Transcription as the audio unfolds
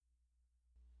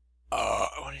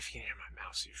if you can hear my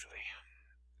mouse usually.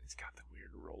 It's got the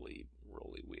weird rolly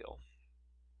wheel.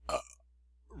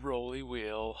 Rolly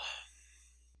wheel.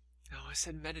 Oh, I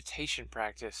said meditation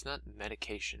practice, not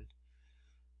medication.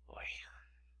 Boy.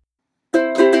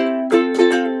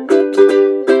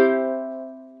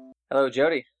 Hello,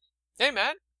 Jody. Hey,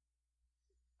 Matt.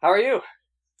 How are you?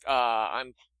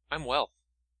 I'm well.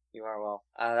 You are well.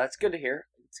 That's good to hear.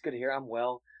 It's good to hear. I'm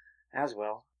well as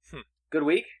well. Hmm. Good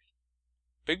week?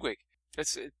 Big week.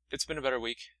 It's been a better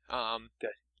week.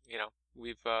 Good. You know,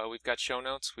 we've got show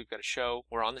notes. We've got a show.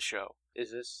 We're on the show.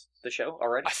 Is this the show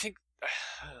already? I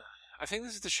think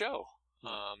this is the show.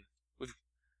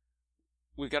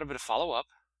 We've got a bit of follow up.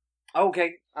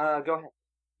 Okay. Go ahead.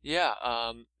 Yeah.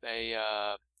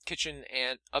 A kitchen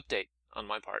ant update on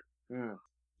my part. Mm.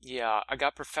 Yeah, I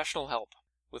got professional help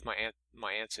with my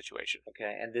ant situation.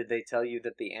 Okay. And did they tell you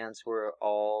that the ants were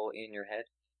all in your head?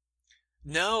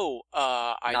 No.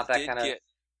 Not that kind of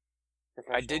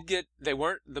I did get.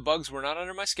 The bugs were not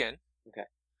under my skin. Okay.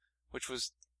 Which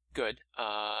was good.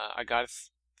 I got a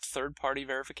third-party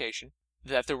verification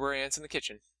that there were ants in the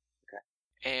kitchen. Okay.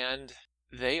 And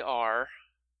they are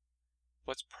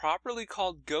what's properly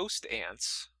called ghost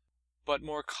ants, but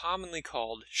more commonly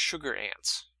called sugar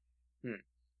ants.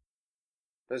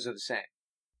 Those are the same.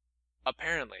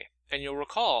 Apparently. And you'll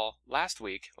recall, last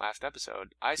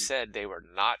episode, I said they were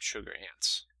not sugar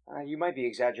ants. You might be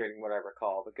exaggerating what I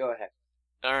recall, but go ahead.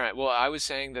 Alright, well, I was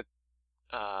saying that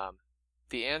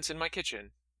the ants in my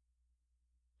kitchen,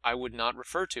 I would not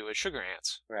refer to as sugar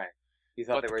ants. Right. You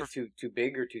thought they were too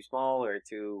big or too small or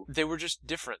too... They were just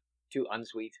different. Too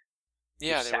unsweet?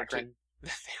 Yeah, they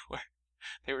were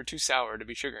they were too sour to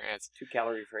be sugar ants. Too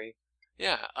calorie-free?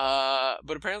 Yeah,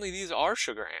 but apparently these are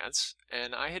sugar ants,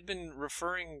 and I had been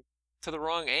referring to the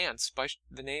wrong ants by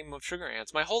the name of sugar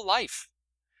ants my whole life.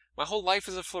 My whole life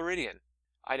as a Floridian.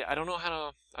 I don't know how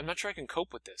to... I'm not sure I can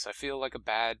cope with this. I feel like a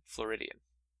bad Floridian.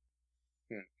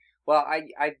 Well,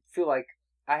 I feel like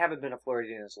I haven't been a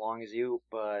Floridian as long as you,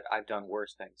 but I've done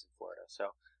worse things in Florida, so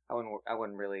I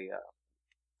wouldn't really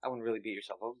beat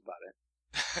yourself up about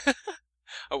it.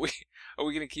 Are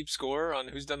we gonna keep score on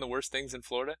who's done the worst things in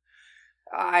Florida?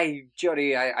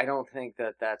 Jody, I don't think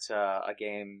that that's a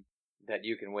game that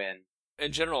you can win.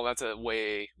 In general, that's a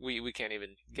way we can't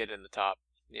even get in the top,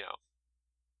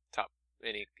 top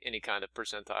any kind of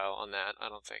percentile on that. I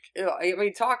don't think. I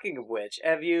mean, talking of which,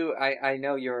 have you? I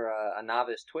know you're a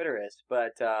novice Twitterist,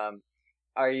 but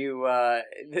are you?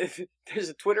 There's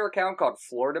a Twitter account called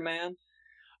Florida Man.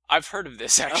 I've heard of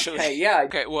this actually. Okay, yeah.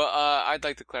 Okay, well, I'd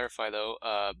like to clarify though,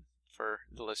 for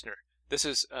the listener. This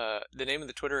is the name of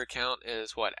the Twitter account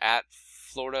is what, at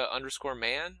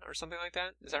Florida_man or something like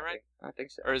that? Is that right? I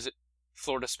think so. Or is it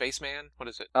Florida Spaceman? What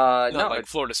is it? Not like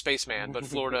Florida Spaceman, but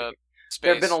Florida Space.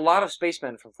 There have been a lot of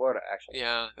spacemen from Florida, actually.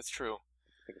 Yeah, that's true.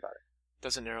 Think about it.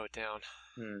 Doesn't narrow it down.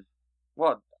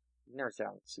 Well, it narrows it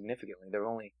down significantly. There have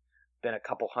only been a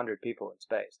couple hundred people in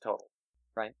space total,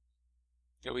 right?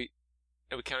 Are we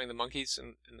counting the monkeys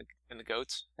and the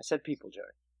goats? I said people, Joey.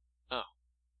 Oh.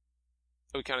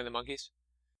 Are we counting the monkeys?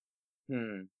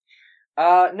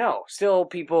 No. Still,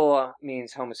 people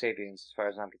means Homo sapiens, as far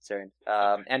as I'm concerned.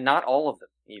 Okay. And not all of them,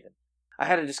 even. I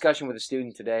had a discussion with a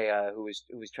student today who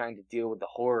was trying to deal with the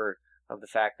horror of the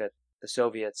fact that the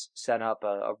Soviets sent up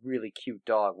a really cute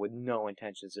dog with no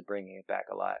intentions of bringing it back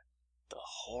alive. The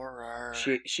horror.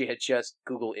 She had just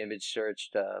Google image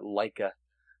searched Laika,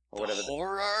 or whatever.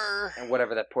 Horror. And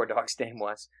whatever that poor dog's name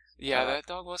was. Yeah, that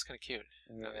dog was kind of cute.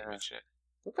 Yeah. Now that you mention it.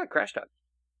 Looked like Crash Dog.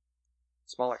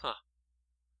 Smaller. Huh.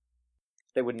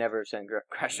 They would never send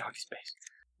Crash Dog to space.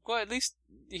 Well, at least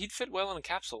he'd fit well in a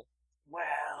capsule.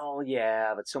 Well,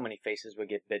 yeah, but so many faces would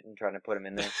get bitten trying to put him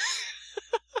in there.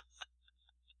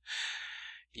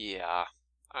 Yeah,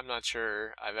 I'm not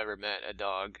sure I've ever met a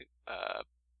dog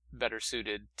better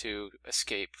suited to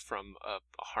escape from a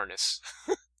harness.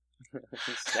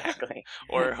 Exactly.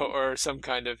 or some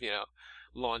kind of,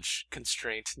 launch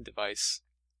constraint device.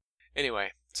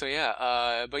 Anyway, so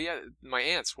yeah, but yeah, my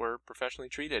ants were professionally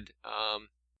treated.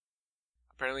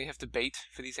 Apparently you have to bait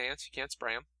for these ants. You can't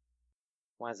spray them.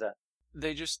 Why is that?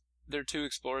 They're too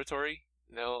exploratory.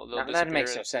 They'll that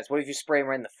makes no sense. What if you spray them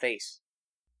right in the face?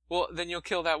 Well, then you'll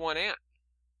kill that one ant.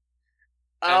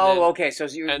 Okay. So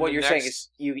what you're saying is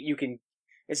you can.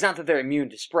 It's not that they're immune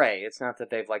to spray. It's not that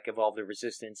they've evolved a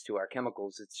resistance to our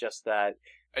chemicals. It's just that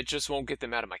it just won't get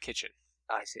them out of my kitchen.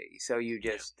 I see. So you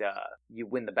just you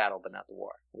win the battle, but not the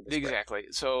war. Exactly.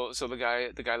 So the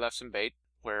guy left some bait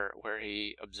where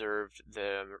he observed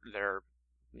their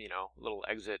little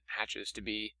exit hatches to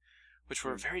be, which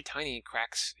were very tiny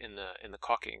cracks in the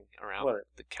caulking around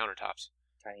the countertops.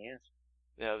 Tiny ants.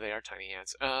 Yeah, they are tiny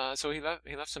ants. So he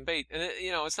left some bait, and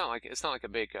it's not like a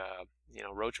big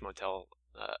roach motel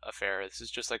affair. This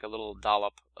is just like a little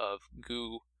dollop of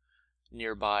goo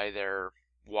nearby their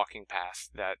walking path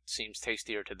that seems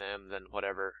tastier to them than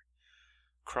whatever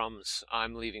crumbs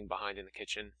I'm leaving behind in the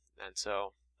kitchen. And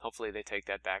so hopefully they take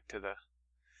that back to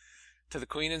the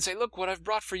queen and say, "Look what I've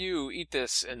brought for you. Eat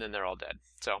this," and then they're all dead.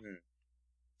 So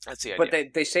that's the idea.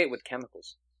 But they say it with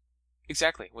chemicals.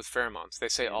 Exactly, with pheromones. They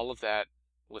say Yeah. all of that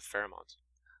with pheromones.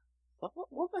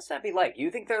 What must that be like?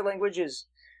 You think their language is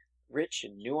rich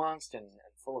and nuanced and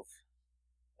full of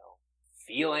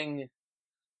feeling?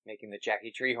 Making the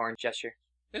Jackie Treehorn gesture.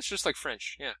 It's just like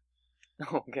French, yeah.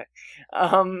 Okay.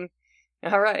 All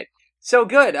right. So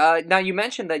good. Now you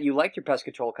mentioned that you liked your pest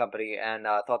control company and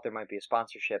thought there might be a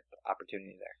sponsorship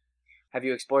opportunity there. Have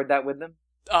you explored that with them?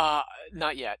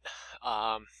 Not yet.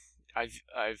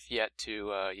 I've yet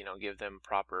to give them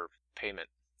proper payment,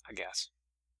 I guess,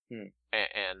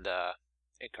 and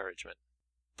encouragement.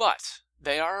 But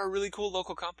they are a really cool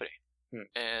local company,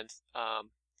 and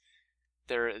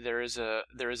there is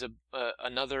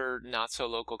another not so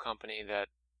local company that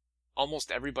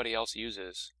almost everybody else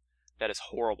uses that is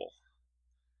horrible.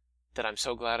 That I'm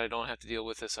so glad I don't have to deal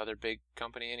with this other big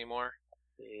company anymore.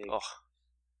 Oh,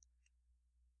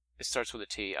 it starts with a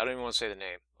T. I don't even want to say the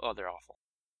name. Oh, they're awful.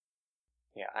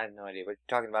 Yeah, I have no idea what you're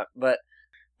talking about, but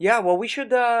yeah, well, we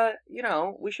should offer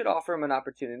them an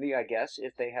opportunity, I guess,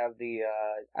 if they have the.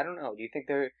 I don't know. Do you think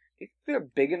they're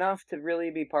big enough to really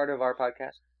be part of our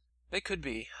podcast? They could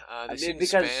be. They seem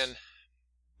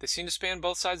to span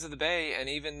both sides of the bay, and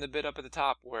even the bit up at the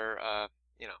top where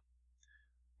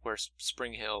where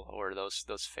Spring Hill or those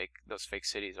fake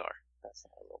cities are. That's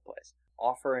not a real place.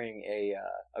 Offering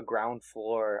a ground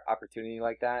floor opportunity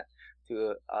like that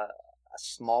to a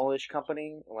smallish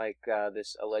company like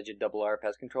this alleged Double R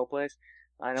pest control place,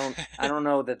 I don't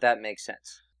know that makes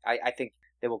sense. I think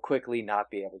they will quickly not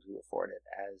be able to afford it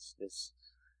as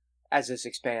this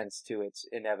expands to its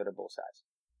inevitable size.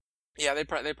 Yeah,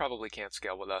 they probably can't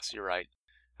scale with us. You're right.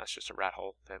 That's just a rat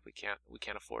hole that we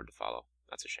can't afford to follow.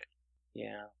 That's a shame.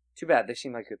 Yeah, too bad. They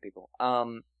seem like good people.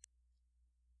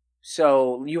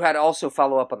 So you had to also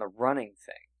follow up on the running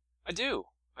thing. I do.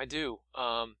 I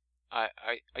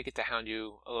get to hound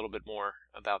you a little bit more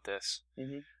about this.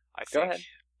 Mm-hmm. I think. Go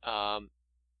ahead.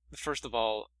 First of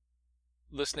all,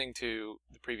 listening to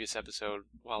the previous episode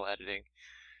while editing,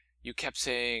 you kept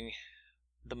saying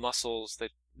the muscles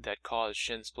that cause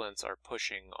shin splints are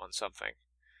pushing on something.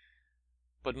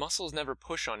 But muscles never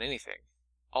push on anything.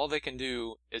 All they can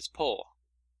do is pull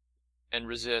and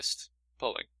resist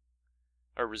pulling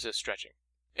or resist stretching.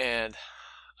 And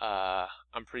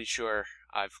I'm pretty sure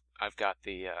I've got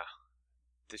the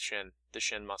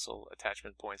shin muscle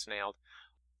attachment points nailed.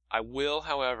 I will,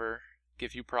 however,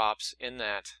 give you props in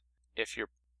that if you're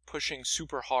pushing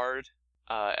super hard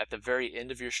at the very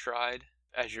end of your stride,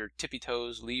 as your tippy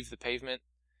toes leave the pavement,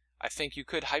 I think you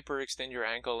could hyperextend your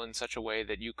ankle in such a way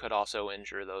that you could also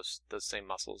injure those same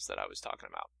muscles that I was talking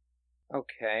about.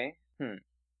 Okay.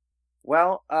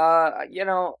 Well,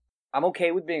 I'm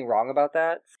okay with being wrong about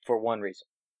that for one reason,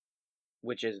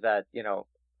 which is that,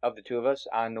 of the two of us,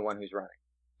 I'm the one who's running.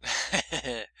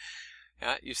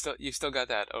 Yeah, you still got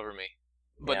that over me,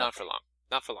 but not for long.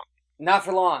 Not for long. Not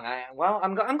for long.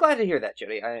 I'm glad to hear that,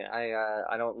 Jody.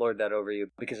 I don't lord that over you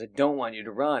because I don't want you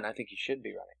to run. I think you should be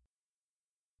running.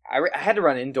 I had to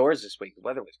run indoors this week. The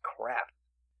weather was crap.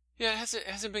 Yeah, it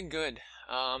hasn't been good.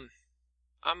 I'm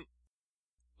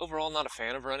overall not a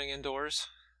fan of running indoors.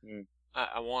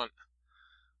 I want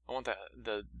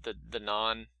the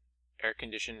non air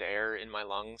conditioned air in my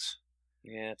lungs.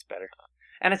 Yeah, it's better,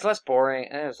 and it's less boring.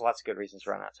 And there's lots of good reasons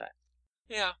to run outside.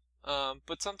 Yeah,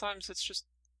 but sometimes it's just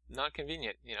not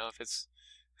convenient.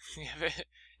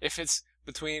 If it's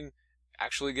between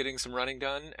actually getting some running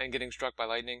done and getting struck by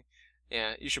lightning,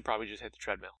 yeah, you should probably just hit the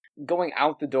treadmill. Going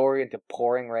out the door into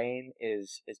pouring rain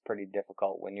is pretty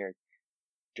difficult when you're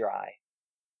dry.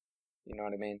 You know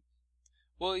what I mean?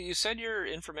 Well, you said your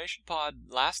information pod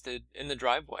lasted in the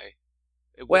driveway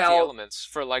with the elements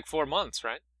for like 4 months,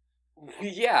 right?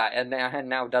 Yeah, and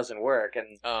now it doesn't work,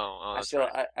 and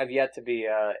right. I've yet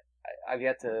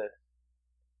to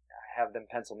have them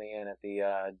pencil me in at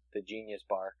the Genius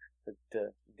Bar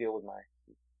to deal with my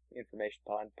information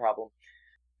pod problem.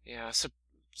 Yeah,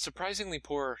 surprisingly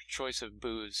poor choice of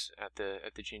booze at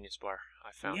the Genius Bar,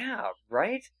 I found. Yeah,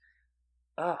 right?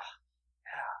 Ugh.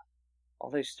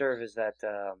 All they serve is that,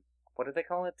 what do they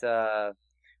call it?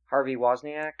 Harvey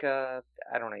Wozniak?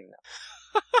 I don't even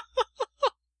know.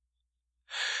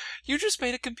 You just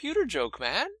made a computer joke,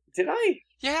 man. Did I?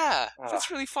 Yeah,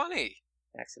 that's really funny.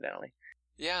 Accidentally.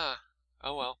 Yeah.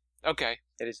 Oh well. Okay.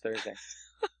 It is Thursday.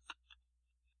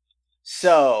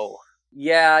 So,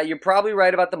 yeah, you're probably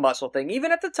right about the muscle thing.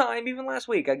 Even at the time, even last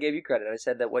week, I gave you credit. I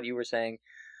said that what you were saying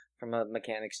from a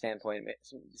mechanic standpoint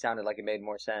sounded like it made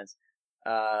more sense.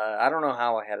 I don't know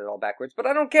how I had it all backwards, but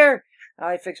I don't care.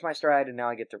 I fixed my stride, and now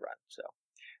I get to run. So,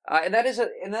 and that is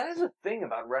a thing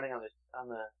about running on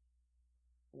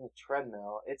the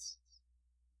treadmill. It's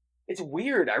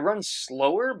weird. I run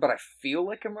slower, but I feel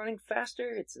like I'm running faster.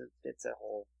 It's a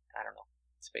whole, I don't know,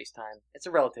 space-time. It's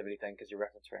a relativity thing because your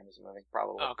reference frame is moving,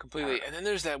 probably. Oh, completely. And then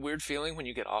there's that weird feeling when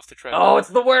you get off the treadmill. Oh, it's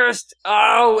the worst.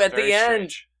 Oh, at very the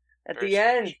end. strange. At Very the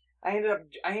end,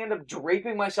 strange. I end up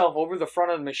draping myself over the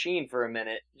front of the machine for a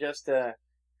minute just to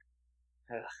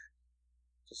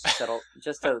settle,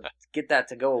 just to get that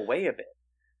to go away a bit.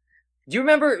 Do you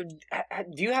remember?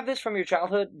 Do you have this from your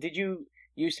childhood? Did you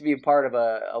used to be a part of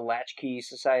a latchkey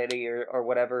society or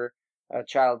whatever,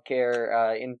 child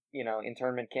care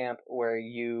internment camp where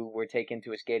you were taken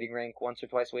to a skating rink once or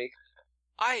twice a week?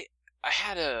 I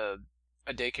had a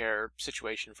daycare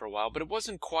situation for a while, but it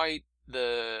wasn't quite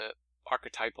the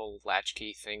archetypal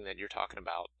latchkey thing that you're talking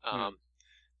about.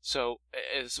 So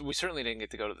we certainly didn't get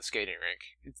to go to the skating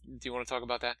rink. Do you want to talk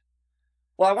about that?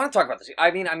 Well, I want to talk about this. I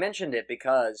mean, I mentioned it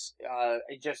because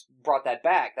it just brought that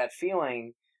back, that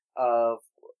feeling of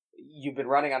you've been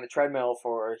running on the treadmill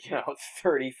for,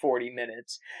 30, 40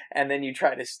 minutes, and then you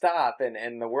try to stop,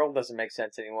 and the world doesn't make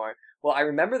sense anymore. Well, I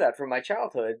remember that from my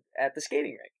childhood at the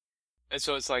skating rink. And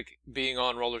so it's like being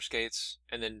on roller skates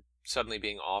and then suddenly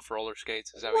being off roller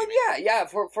skates. Is that Well, what you mean? yeah.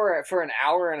 For an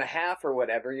hour and a half or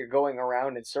whatever, you're going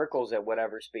around in circles at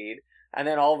whatever speed, and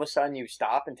then all of a sudden you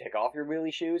stop and take off your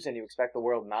wheelie shoes, and you expect the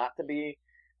world not to be.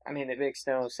 I mean, it makes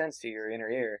no sense to your inner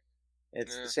ear.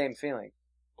 It's the same feeling.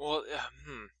 Well,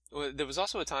 Well, there was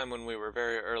also a time when we were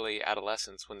very early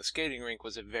adolescents when the skating rink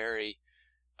was a very,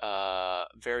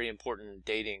 very important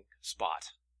dating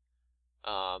spot.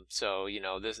 So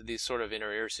these sort of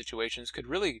inner ear situations could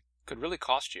really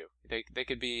cost you. They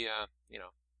could be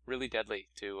really deadly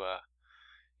to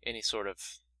any sort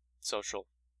of social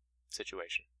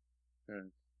situation.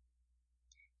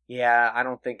 Yeah, I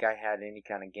don't think I had any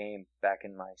kind of game back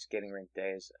in my skating rink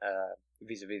days,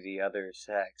 vis-a-vis the other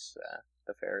sex,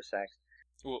 the fairer sex.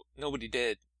 Well, nobody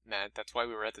did, Matt. That's why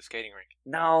we were at the skating rink.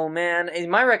 No, man. In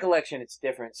my recollection, it's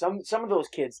different. Some of those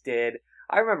kids did.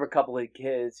 I remember a couple of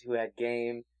kids who had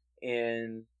game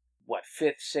in,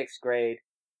 5th, 6th grade.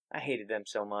 I hated them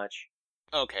so much.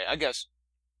 Okay, I guess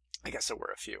there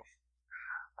were a few.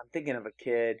 I'm thinking of a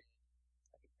kid.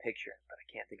 I can picture him, but I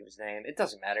can't think of his name. It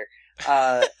doesn't matter.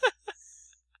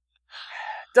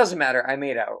 Doesn't matter. I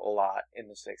made out a lot in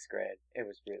the 6th grade. It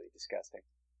was really disgusting.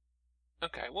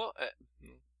 Okay, well,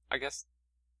 I guess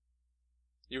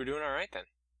you were doing all right then.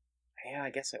 Yeah,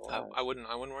 I guess it was. I wouldn't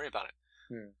worry about it.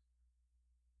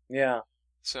 Yeah.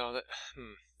 So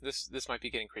this might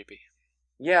be getting creepy.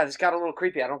 Yeah, this got a little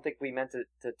creepy. I don't think we meant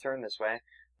to turn this way.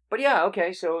 But yeah,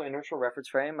 okay, so inertial reference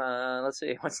frame. Let's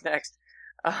see, what's next?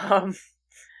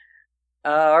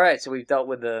 Alright, so we've dealt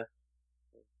with the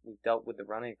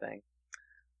running thing.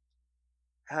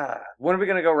 When are we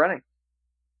gonna go running?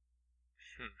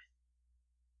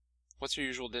 What's your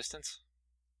usual distance?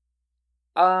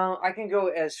 I can go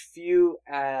as few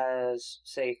as,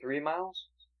 say, 3 miles,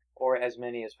 or as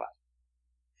many as 5.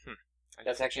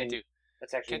 That's actually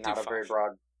not a very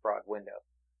broad window.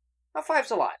 Now, 5's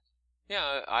a lot.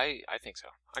 Yeah, I think so.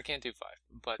 I can't do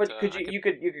 5, but you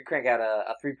could crank out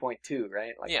a 3.2,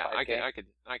 right? Like yeah, 5K?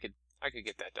 I could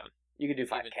get that done. You could do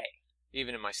 5K.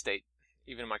 Even in my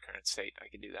current state, I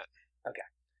could do that. Okay.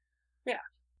 Yeah.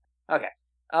 Okay.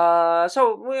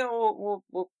 So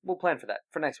we'll plan for that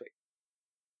for next week.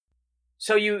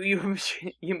 So you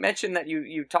mentioned that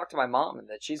you talked to my mom and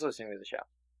that she's listening to the show.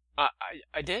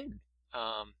 I did.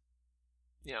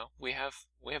 We have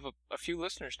a few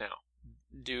listeners now.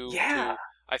 Due to,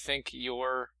 I think,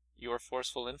 your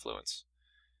forceful influence.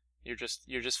 You're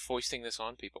just foisting this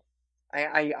on people.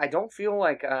 I don't feel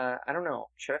like I don't know.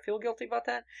 Should I feel guilty about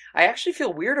that? I actually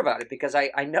feel weird about it because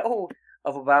I know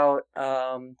of about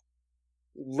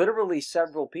literally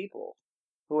several people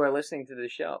who are listening to the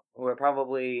show, who are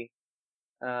probably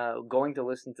going to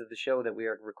listen to the show that we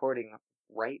are recording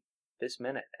right this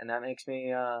minute, and that makes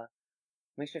me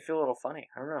feel a little funny.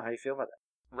 I don't know how you feel about that.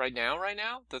 Right now,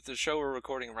 the show we're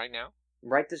recording right now,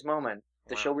 right this moment,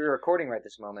 the show we're recording right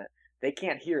this moment. They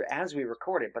can't hear as we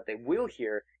record it, but they will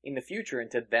hear in the future,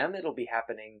 and to them it'll be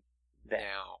happening then.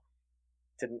 Now.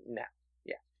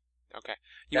 Yeah. Okay.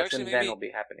 Then it'll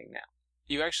be happening now.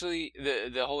 You actually,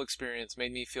 the whole experience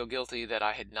made me feel guilty that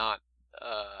I had not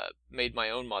made my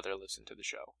own mother listen to the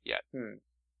show yet.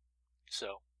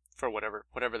 So, for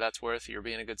whatever that's worth. You're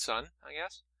being a good son, I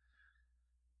guess.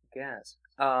 Guess.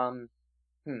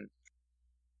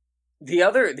 The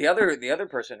other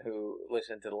person who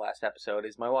listened to the last episode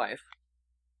is my wife.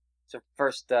 It's her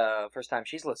first time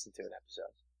she's listened to an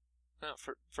episode. Oh,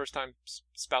 first time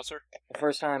spouser.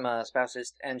 First time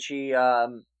spouses, and she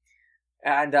her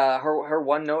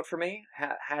one note for me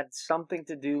had something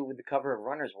to do with the cover of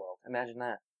Runner's World. Imagine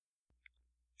that.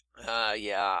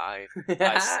 Yeah,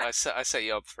 I set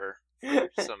you up for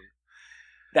some.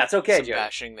 That's okay, some Jody.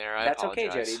 bashing there. That's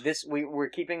apologize. okay, Jody. We're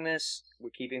keeping this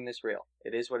real.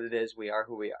 It is what it is. We are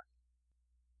who we are.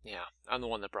 Yeah, I'm the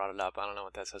one that brought it up. I don't know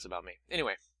what that says about me.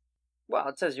 Anyway. Well,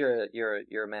 it says you're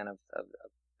a man of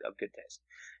good taste.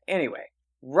 Anyway,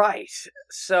 right.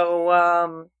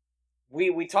 So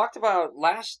we talked about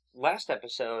last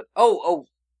episode. Oh,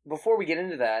 before we get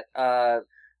into that,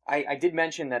 I did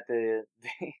mention that the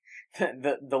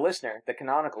listener, the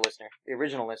canonical listener, the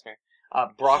original listener,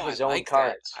 brought his own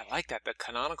cards. I like that. The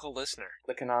canonical listener.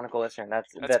 The canonical listener.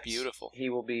 That's beautiful. He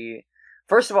will be.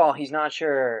 First of all, he's not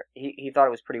sure. He thought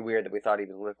it was pretty weird that we thought he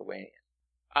was Lithuanian.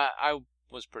 I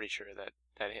was pretty sure that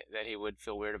he would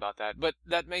feel weird about that, but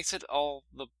that makes it all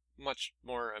the much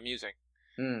more amusing.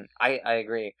 I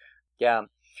agree. Yeah,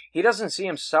 he doesn't see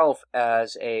himself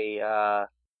as a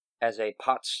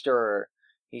pot stirrer.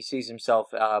 He sees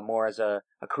himself more as a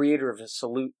creator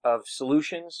of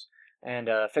solutions and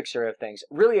a fixer of things.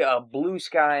 Really, a blue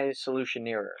sky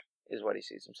solutioneerer is what he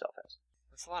sees himself as.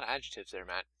 That's a lot of adjectives there,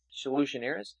 Matt.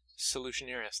 Solutioneerist?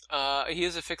 Solutioneerist. He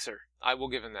is a fixer. I will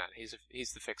give him that.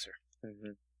 He's the fixer.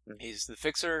 Mm-hmm. He's the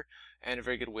fixer and a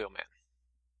very good wheelman.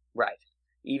 Right.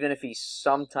 Even if he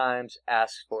sometimes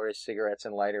asks for his cigarettes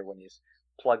and lighter when he's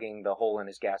plugging the hole in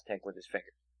his gas tank with his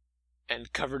finger.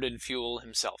 And covered in fuel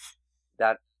himself.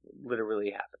 That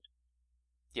literally happened.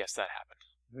 Yes, that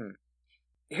happened.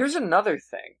 Here's another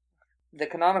thing. The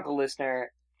canonical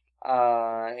listener,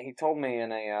 he told me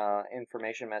in a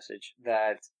information message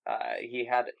that he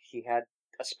had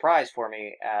a surprise for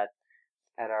me at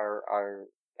our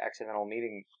accidental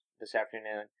meeting this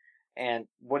afternoon, and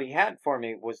what he had for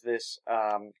me was this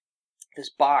this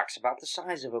box about the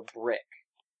size of a brick.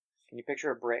 Can you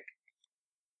picture a brick?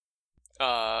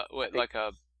 What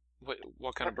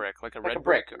kind of brick? Like a red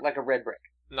brick? brick? Like a red brick.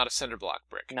 Not a cinder block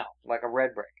brick. No, like a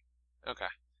red brick. Okay.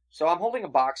 So I'm holding a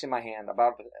box in my hand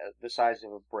about the size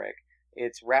of a brick.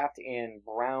 It's wrapped in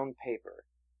brown paper,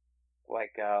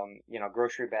 like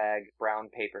grocery bag brown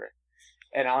paper,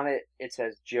 and on it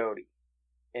says Jody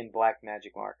in black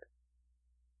magic marker.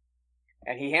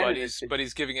 And he handed but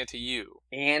he's giving it to you.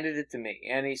 He handed it to me,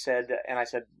 and he said, and I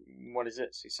said, "What is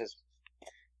this?" He says,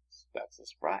 "That's a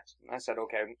surprise." And I said,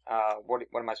 "Okay, what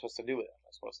am I supposed to do with it? Am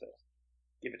I supposed to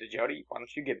give it to Jody? Why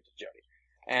don't you give it to Jody?"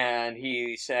 And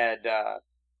he said,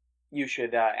 "You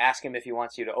should ask him if he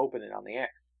wants you to open it on the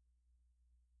air."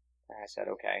 And I said,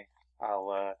 "Okay,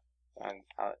 I'll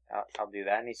do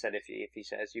that." And he said, "If he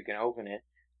says you can open it,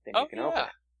 then you can open it."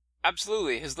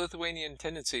 Absolutely, his Lithuanian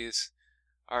tendencies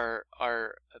are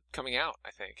coming out, I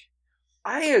think.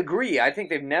 I agree. I think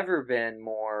they've never been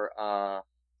more.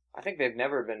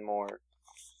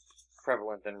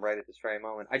 Prevalent than right at this very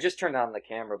moment. I just turned on the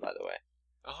camera, by the way.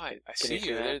 Oh, I see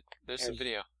you. There's some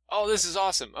video. Oh, this is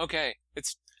awesome. Okay,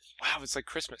 it's like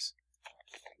Christmas.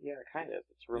 Yeah, kind of.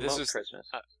 It's remote Christmas.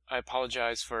 I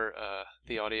apologize for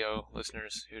the audio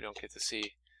listeners who don't get to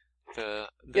see the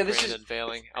grand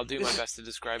unveiling. I'll do my best to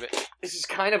describe it. This is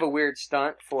kind of a weird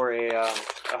stunt for a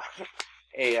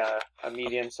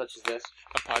medium such as this.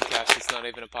 A podcast. It's not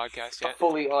even a podcast yet. A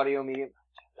fully audio medium.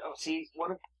 Oh, see,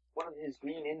 one of his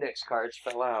green index cards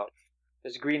fell out.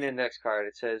 There's a green index card.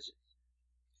 It says.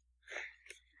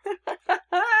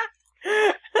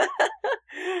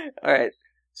 All right.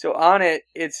 So on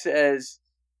it says,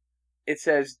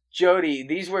 Jody,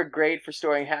 these were great for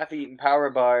storing half-eaten power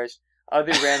bars,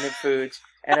 other random foods,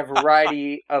 and a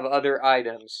variety of other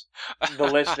items. The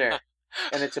listener,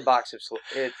 and it's a box of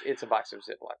it's a box of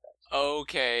Ziploc bags.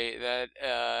 Okay, that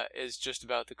is just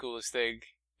about the coolest thing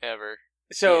ever.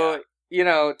 So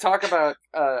talk about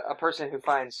a person who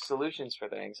finds solutions for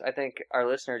things. I think our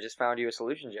listener just found you a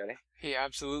solution, Jody. He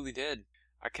absolutely did.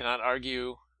 I cannot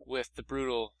argue with the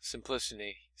brutal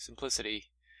simplicity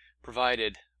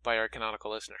provided by our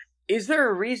canonical listener. Is there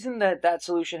a reason that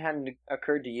solution hadn't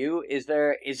occurred to you?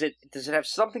 Does it have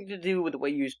something to do with the way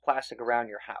you use plastic around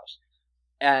your house?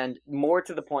 And more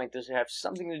to the point, does it have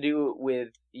something to do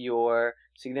with your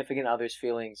significant other's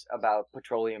feelings about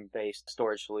petroleum-based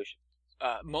storage solutions?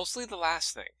 Mostly the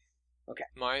last thing. Okay.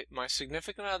 My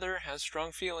significant other has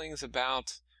strong feelings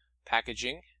about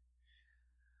packaging,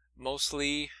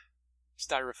 mostly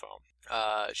styrofoam.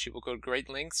 She will go to great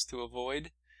lengths to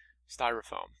avoid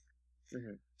styrofoam.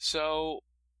 Mm-hmm. So,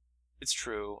 it's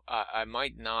true. I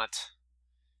might not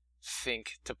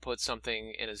think to put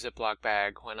something in a Ziploc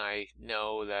bag when I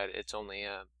know that it's only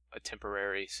a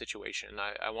temporary situation.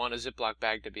 I want a Ziploc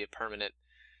bag to be a permanent,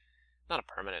 not a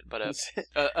permanent, but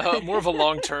a more of a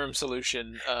long-term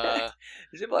solution.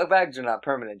 Ziploc bags are not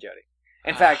permanent, Jody.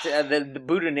 In fact, the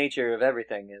Buddha nature of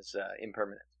everything is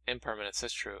impermanent. Impermanence,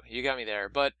 that's true. You got me there.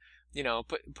 But,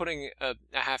 putting a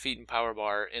half-eaten power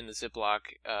bar in the Ziploc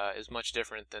is much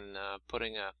different than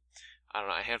putting a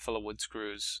handful of wood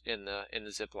screws in the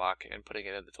Ziploc and putting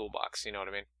it in the toolbox. You know what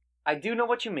I mean? I do know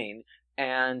what you mean,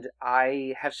 and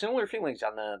I have similar feelings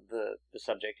on the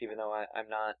subject, even though I'm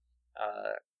not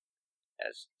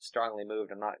as strongly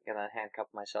moved. I'm not going to handcuff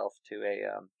myself to a,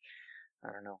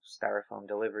 styrofoam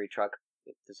delivery truck.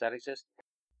 Does that exist?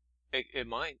 It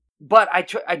might. But I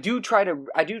do try to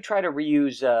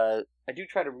reuse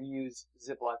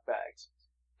Ziploc bags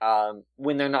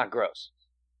when they're not gross.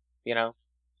 You know?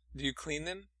 Do you clean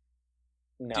them?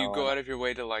 No. Do you go out of your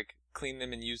way to clean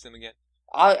them and use them again?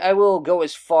 I will go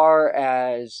as far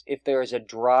as if there is a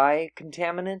dry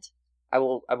contaminant, I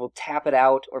will tap it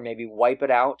out or maybe wipe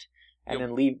it out and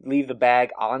then leave the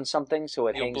bag on something so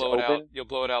it hangs open. You'll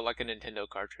blow it out like a Nintendo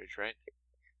cartridge, right?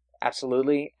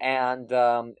 Absolutely, and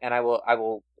I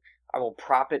will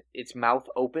prop its mouth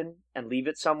open and leave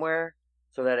it somewhere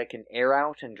so that it can air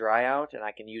out and dry out, and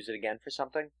I can use it again for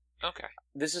something. Okay.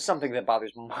 This is something that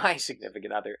bothers my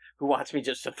significant other, who wants me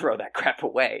just to throw that crap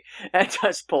away and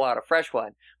just pull out a fresh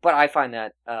one. But I find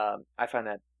that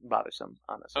bothersome,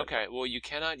 honestly. Okay. Well, you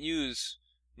cannot use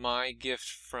my gift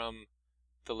from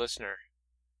the listener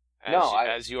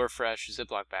as your fresh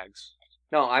Ziploc bags.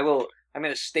 No, I will. I'm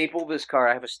going to staple this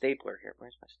card. I have a stapler here.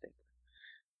 Where's my stapler?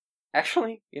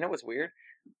 Actually, you know what's weird?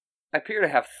 I appear to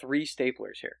have 3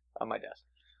 staplers here on my desk.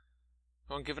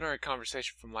 Well, given our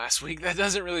conversation from last week, that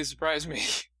doesn't really surprise me.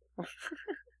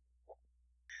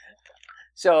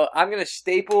 So I'm going to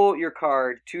staple your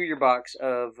card to your box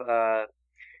of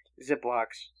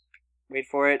Ziplocs. Wait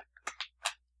for it.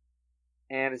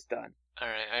 And it's done. All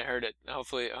right, I heard it.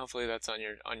 Hopefully that's on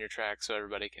your track so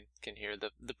everybody can hear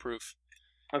the proof.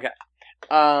 Okay.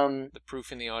 The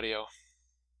proof in the audio.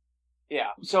 Yeah.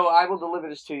 So I will deliver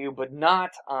this to you, but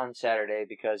not on Saturday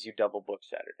because you double booked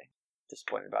Saturday.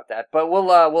 Disappointed about that, but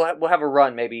we'll have a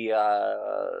run maybe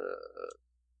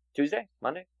Tuesday,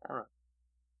 Monday. I don't know.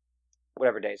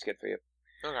 Whatever day is good for you.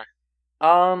 Okay.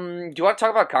 Do you want to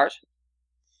talk about cars?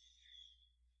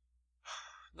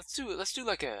 Let's do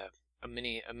like a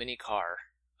mini car,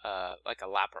 like a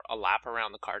lap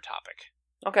around the car topic.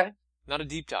 Okay. Not a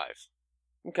deep dive.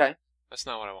 Okay. That's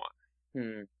not what I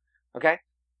want. Okay.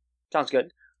 Sounds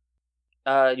good.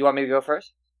 You want me to go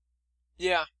first?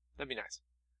 Yeah, that'd be nice.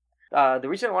 The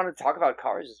reason I wanted to talk about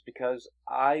cars is because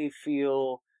I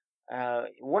feel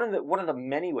one of the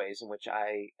many ways in which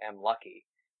I am lucky.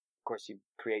 Of course, you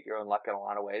create your own luck in a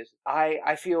lot of ways.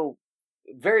 I feel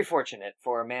very fortunate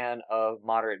for a man of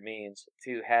moderate means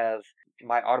to have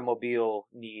my automobile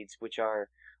needs, which are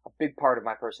a big part of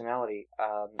my personality,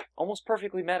 almost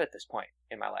perfectly met at this point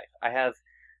in my life. I have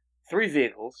 3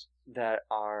 vehicles that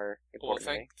are important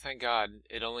to me. Thank God,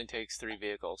 it only takes 3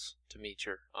 vehicles to meet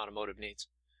your automotive needs.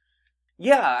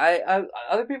 Yeah, I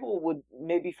other people would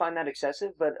maybe find that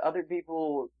excessive, but other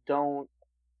people don't.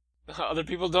 Other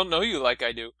people don't know you like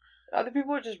I do. Other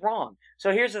people are just wrong.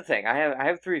 So here's the thing: I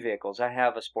have 3 vehicles. I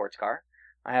have a sports car,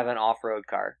 I have an off-road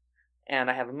car, and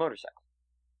I have a motorcycle.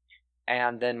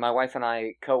 And then my wife and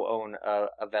I co-own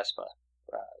a Vespa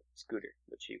scooter,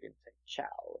 which you can say "ciao"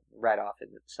 and ride off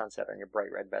into the sunset on your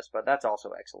bright red Vespa. That's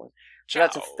also excellent. So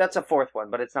that's a 4th one,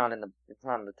 but it's not in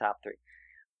the top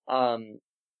 3.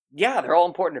 Yeah, they're all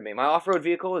important to me. My off-road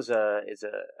vehicle is a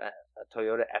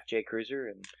Toyota FJ Cruiser,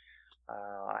 and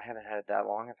I haven't had it that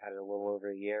long. I've had it a little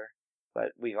over a year,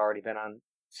 but we've already been on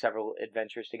several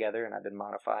adventures together, and I've been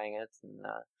modifying it,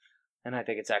 and I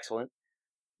think it's excellent.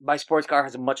 My sports car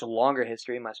has a much longer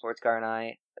history. My sports car and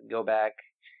I go back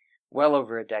well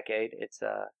over a decade. It's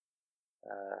a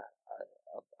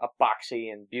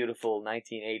boxy and beautiful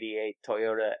 1988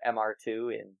 Toyota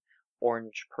MR2 in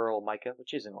orange pearl mica,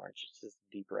 which isn't orange, it's just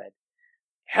deep red.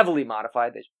 Heavily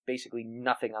modified. There's basically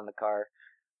nothing on the car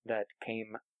that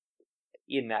came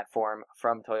in that form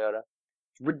from Toyota.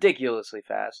 Ridiculously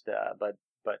fast, but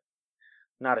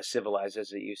not as civilized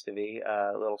as it used to be.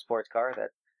 A little sports car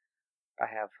that I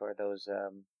have for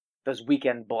those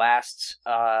weekend blasts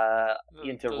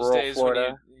into those rural days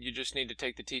Florida. When you just need to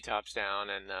take the T-tops down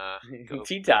and go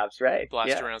T-tops, right?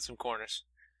 blast around some corners.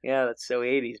 Yeah, that's so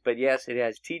 80s. But yes, it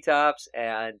has T-tops,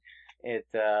 and it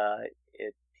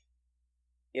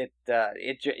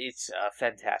it's a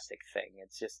fantastic thing.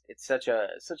 It's such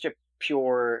a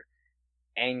pure,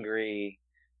 angry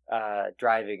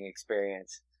driving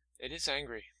experience. It is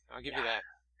angry. I'll give Yeah, you that.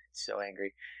 it's so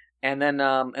angry. And then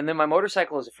my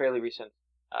motorcycle is a fairly recent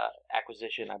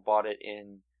acquisition. I bought it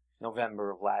in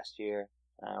November of last year.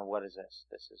 What is this?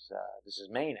 This is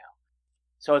May now.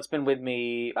 So it's been with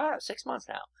me 6 months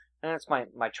now, and it's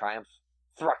my Triumph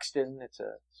Thruxton. It's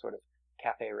a sort of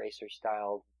cafe racer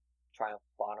style Triumph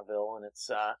Bonneville,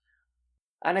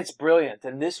 and it's brilliant.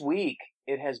 And this week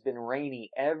it has been rainy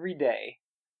every day,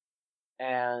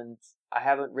 and I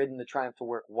haven't ridden the Triumph to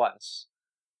work once.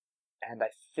 And I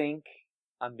think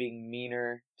I'm being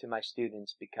meaner to my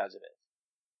students because of it.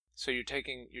 So you're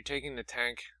taking the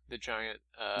tank, the giant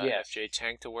Yes. FJ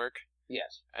tank to work,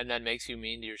 Yes. and that makes you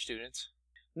mean to your students?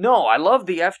 No, I love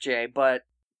the FJ, but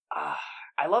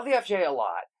I love the FJ a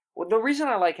lot. Well, the reason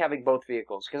I like having both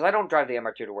vehicles, because I don't drive the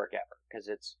MR2 to work ever, because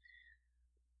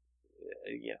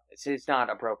it's not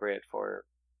appropriate for.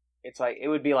 It's like it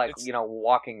would be like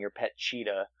walking your pet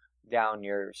cheetah down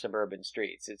your suburban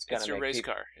streets. It's your race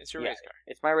car. It's your race car.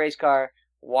 It's my race car.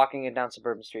 Walking it down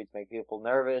suburban streets makes people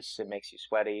nervous. It makes you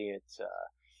sweaty. It's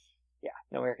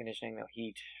no air conditioning, no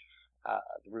heat.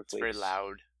 The roof leaks. It's very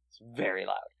loud. It's very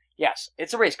loud. Yes,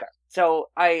 it's a race car. So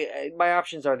my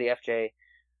options are the FJ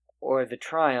or the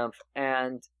Triumph,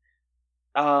 and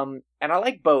I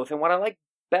like both. And what I like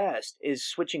best is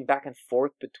switching back and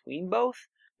forth between both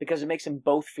because it makes them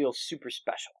both feel super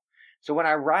special. So when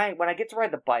I get to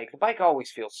ride the bike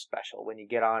always feels special when you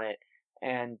get on it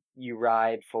and you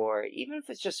ride for, even if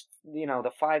it's just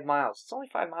the 5 miles. It's only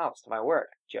 5 miles to my work,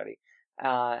 Jody.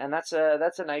 And that's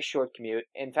a nice short commute.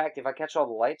 In fact, if I catch all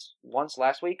the lights once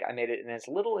last week, I made it in as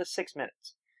little as 6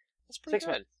 minutes. That's pretty 6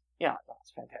 good. minutes. Yeah,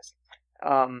 that's fantastic.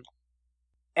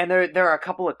 And there are a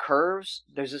couple of curves.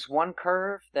 There's this one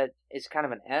curve that is kind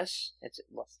of an S. It's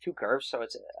two curves, so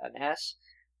it's an S.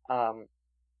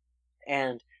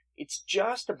 And it's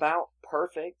just about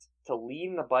perfect to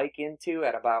lean the bike into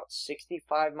at about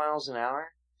 65 miles an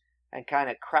hour and kind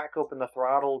of crack open the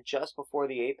throttle just before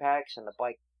the apex, and the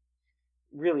bike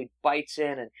really bites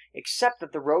in, and except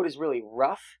that the road is really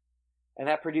rough, and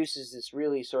that produces this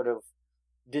really sort of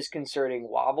disconcerting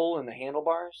wobble in the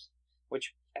handlebars,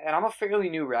 and I'm a fairly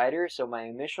new rider, so my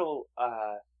initial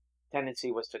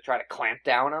tendency was to try to clamp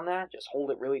down on that, just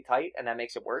hold it really tight, and that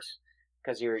makes it worse,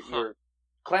 because you're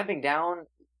clamping down.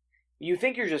 You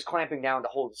think you're just clamping down to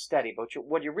hold it steady, but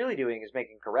what you're really doing is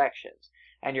making corrections,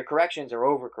 and your corrections are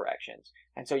over corrections,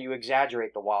 and so you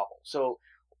exaggerate the wobble. So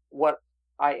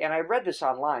I read this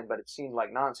online, but it seemed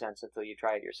like nonsense until you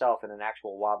try it yourself in an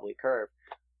actual wobbly curve.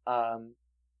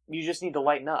 You just need to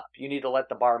lighten up. You need to let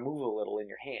the bar move a little in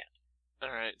your hand. All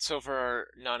right. So for our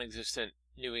non-existent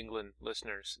New England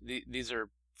listeners, these are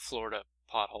Florida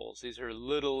potholes. These are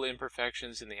little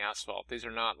imperfections in the asphalt. These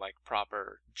are not like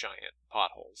proper giant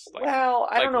potholes.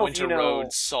 I don't know if you know. Winter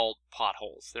road salt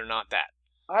potholes. They're not that.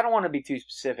 I don't want to be too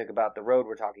specific about the road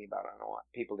we're talking about. I don't want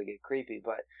people to get creepy,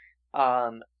 but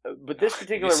this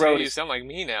particular road. You sound like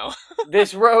me now.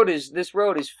 this road is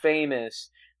famous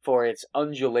for its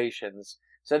undulations.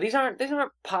 So these aren't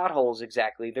potholes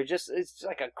exactly. It's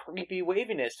like a creepy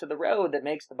waviness to the road that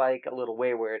makes the bike a little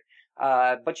wayward.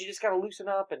 But you just gotta loosen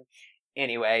up. And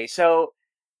anyway, so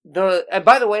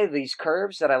by the way, these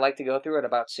curves that I like to go through at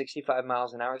about 65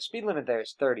 miles an hour, the speed limit there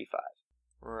is 35.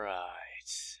 Right.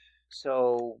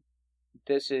 So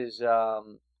this is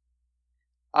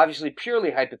obviously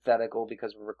purely hypothetical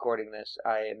because we're recording this.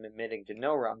 I am admitting to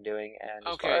no wrongdoing, and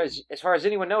as far as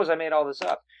anyone knows, I made all this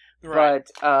up. Right.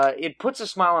 But it puts a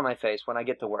smile on my face when I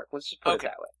get to work. Let's just put it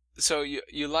that way. So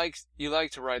you like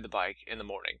to ride the bike in the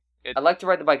morning. I like to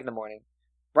ride the bike in the morning.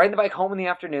 Riding the bike home in the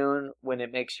afternoon when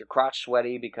it makes your crotch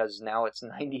sweaty because now it's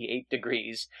 98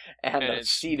 degrees and the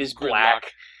seat is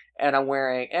black, and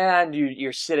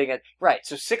you're sitting at right.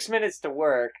 So 6 minutes to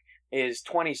work is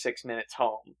 26 minutes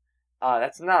home.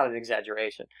 That's not an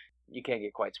exaggeration. You can't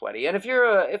get quite sweaty, and if you're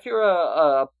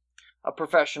a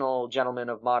professional gentleman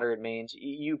of moderate means,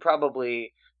 you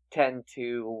probably tend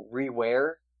to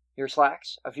rewear your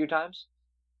slacks a few times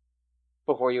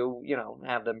before you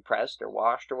have them pressed or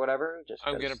washed or whatever.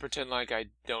 I'm gonna pretend like I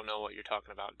don't know what you're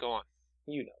talking about. Go on.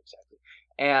 You know exactly.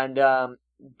 And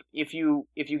if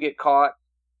you get caught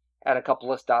at a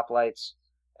couple of stoplights,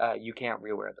 you can't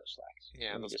rewear those slacks.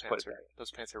 Yeah,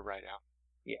 those pants are right out.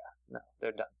 Yeah, no,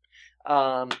 they're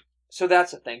done. So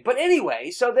that's the thing. But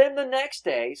anyway, so then the next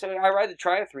day, so I ride the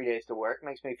Triumph 3 days to work.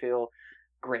 Makes me feel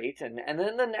great. And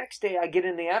then the next day I get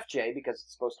in the FJ because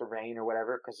it's supposed to rain or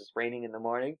whatever, because it's raining in the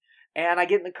morning. And I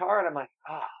get in the car and I'm like,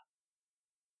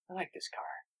 I like this car.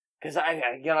 because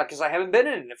I haven't been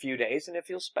in it in a few days, and it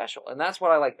feels special, and that's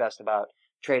what I like best about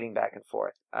trading back and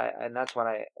forth. And that's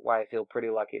why I feel pretty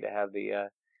lucky to have the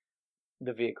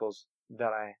vehicles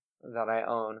that I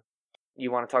own.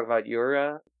 You want to talk about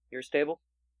your stable?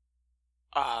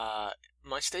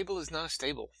 My stable is not a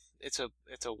stable. It's a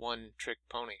one-trick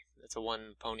pony. It's a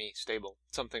one-pony stable.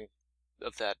 Something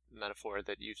of that metaphor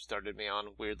that you started me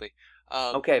on weirdly.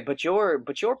 Okay, but your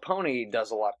pony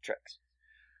does a lot of tricks.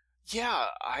 Yeah,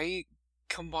 I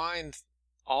combined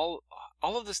all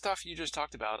of the stuff you just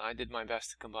talked about. I did my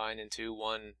best to combine into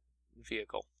one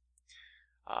vehicle.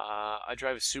 I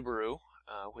drive a Subaru,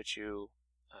 which you,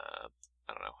 I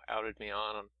don't know, outed me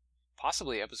on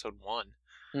possibly episode 1.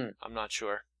 I'm not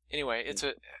sure. Anyway, it's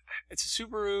a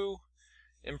Subaru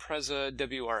Impreza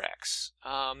WRX.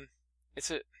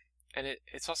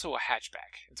 It's also a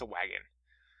hatchback. It's a wagon.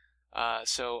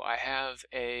 So I have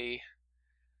a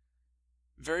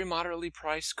very moderately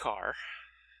priced car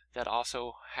that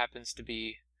also happens to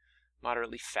be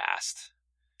moderately fast.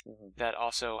 That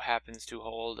also happens to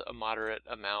hold a moderate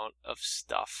amount of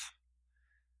stuff.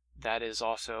 That is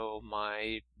also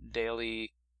my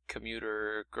daily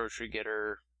commuter, grocery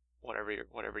getter, whatever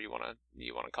you want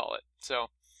to call it. So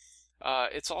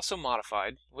it's also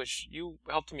modified, which you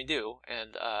helped me do,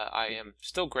 and I am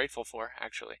still grateful for,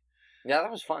 actually. Yeah,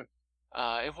 that was fun.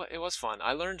 It was fun.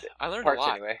 I learned a Parts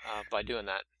lot anyway. by doing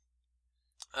that.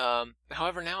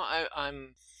 However, now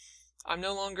I'm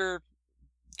no longer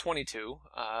 22.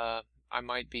 I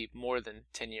might be more than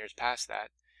 10 years past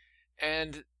that,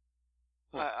 and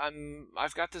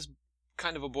I've got this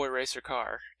kind of a boy racer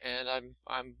car, and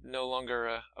I'm no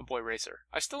longer a boy racer.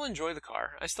 I still enjoy the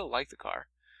car. I still like the car.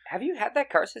 Have you had that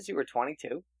car since you were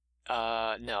 22?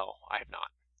 No, I have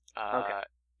not. Okay.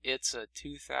 It's a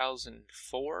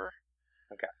 2004.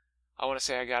 Okay. I want to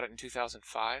say I got it in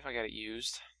 2005. I got it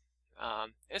used.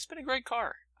 It's been a great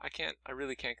car. I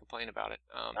really can't complain about it.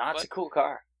 It's a cool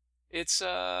car. It's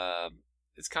kind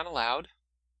of loud.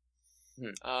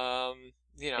 And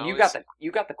you got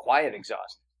the quiet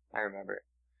exhaust. I remember it.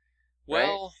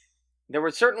 Well, right? There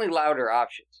were certainly louder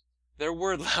options. There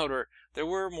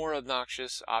were more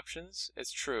obnoxious options.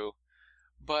 It's true,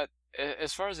 but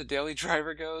as far as a daily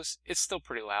driver goes, it's still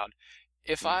pretty loud.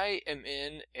 If I am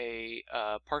in a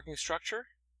parking structure,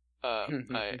 a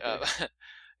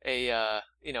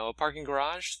parking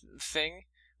garage thing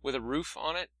with a roof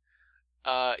on it,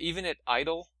 even at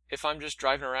idle, if I'm just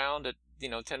driving around at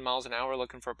 10 miles an hour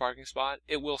looking for a parking spot,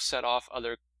 it will set off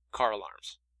other car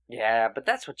alarms. Yeah, but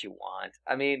that's what you want.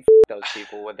 I mean, those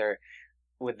people with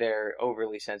their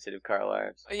overly sensitive car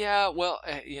alarms. Yeah, well,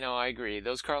 I agree.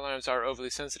 Those car alarms are overly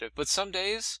sensitive, but some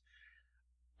days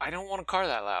I don't want a car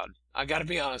that loud. I got to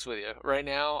be honest with you. Right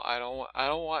now, I don't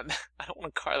want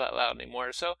a car that loud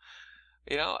anymore. So,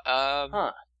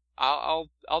 I'll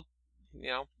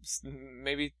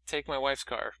maybe take my wife's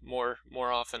car more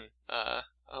often, a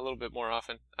little bit more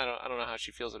often. I don't know how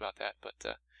she feels about that,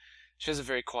 but she has a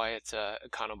very quiet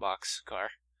Econobox car.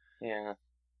 Yeah.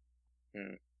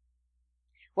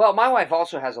 Well, my wife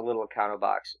also has a little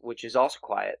Econobox, which is also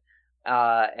quiet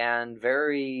and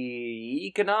very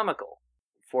economical.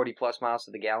 40 plus miles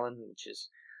to the gallon, which is,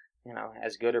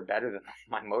 as good or better than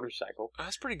my motorcycle.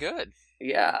 That's pretty good.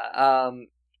 Yeah.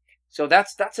 So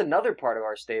that's another part of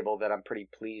our stable that I'm pretty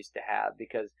pleased to have,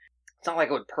 because it's not like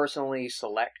I would personally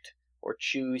select or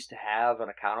choose to have an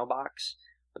Econobox.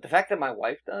 But the fact that my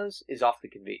wife does is awfully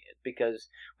convenient, because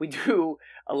we do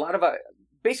a lot of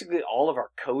basically all of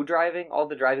our co-driving, all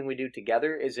the driving we do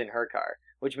together is in her car,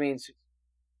 which means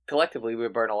collectively we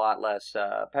burn a lot less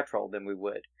petrol than we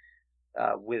would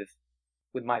with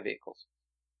my vehicles.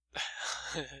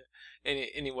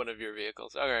 any one of your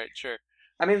vehicles. All right, sure.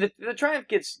 I mean, the Triumph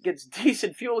gets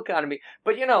decent fuel economy,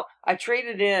 but I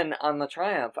traded in on the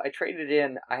Triumph. I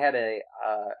had a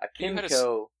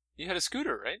Kymco. You had a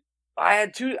scooter, right? I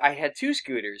had two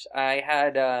scooters. I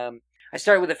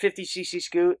started with a 50cc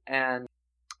scoot, and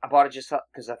I bought it just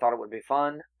because I thought it would be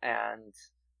fun, and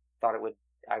thought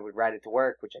I would ride it to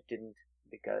work, which I didn't,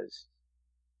 because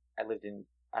I lived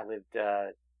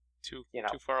too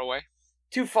far away.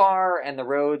 Too far, and the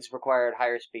roads required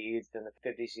higher speeds than the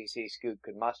 50cc scoot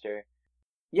could muster.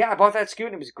 Yeah, I bought that scoot,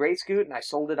 and it was a great scoot, and I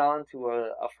sold it on to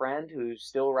a friend who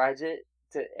still rides it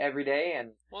every day.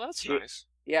 And well, that's nice.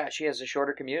 Yeah, she has a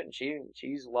shorter commute, and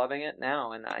she's loving it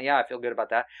now, and I feel good about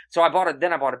that. So I bought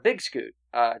a big scoot,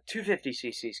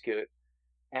 250cc scoot,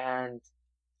 and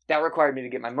that required me to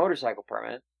get my motorcycle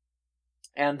permit,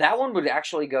 and that one would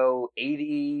actually go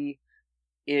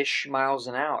 80-ish miles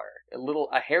an hour,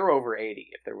 a hair over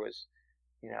 80 if there was,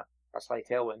 a slight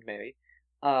tailwind maybe.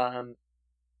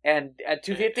 And at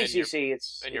And 250cc,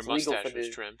 it's your legal mustache for was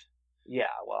the trimmed. yeah.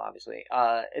 Well, obviously,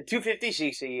 at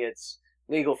 250cc, it's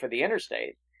legal for the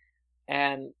interstate.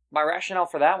 And my rationale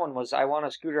for that one was I want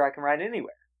a scooter I can ride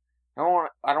anywhere.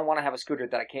 I don't want to have a scooter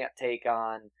that I can't take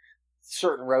on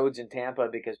certain roads in Tampa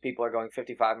because people are going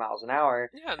 55 miles an hour.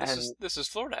 Yeah, and And this is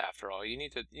Florida after all. You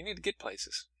need to get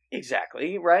places.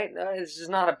 exactly, right? This is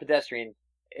not a pedestrian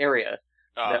area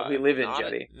that we live in,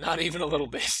 Jody. Not even a little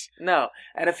bit. No,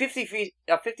 and a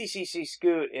 50cc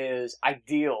scoot is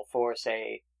ideal for,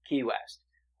 say, Key West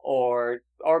or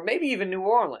maybe even New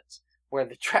Orleans, where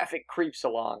the traffic creeps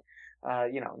along.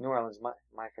 New Orleans,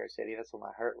 my favorite city. That's where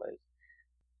my heart lives.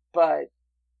 But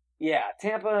yeah,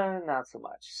 Tampa, not so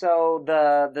much. So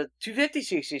the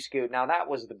 250cc scoot, now that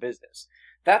was the business.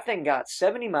 That thing got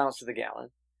 70 miles to the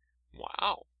gallon.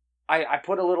 Wow. I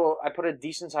put a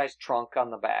decent sized trunk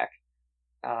on the back.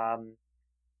 And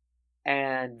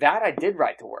that I did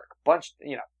ride to work,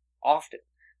 often.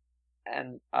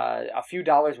 And a few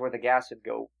dollars worth of gas would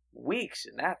go weeks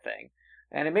in that thing.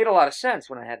 And it made a lot of sense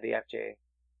when I had the FJ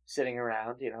sitting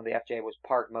around. The FJ was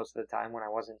parked most of the time when I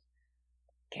wasn't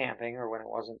camping or when it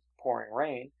wasn't pouring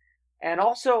rain. And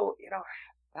also,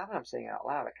 now that I'm saying it out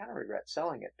loud, I kind of regret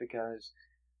selling it because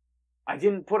I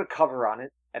didn't put a cover on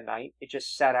it at night. It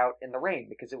just sat out in the rain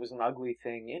because it was an ugly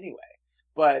thing anyway.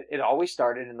 But it always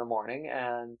started in the morning,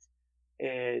 and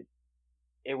it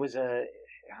was a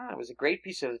great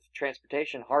piece of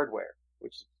transportation hardware,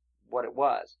 which is what it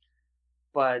was.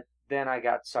 But then I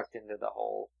got sucked into the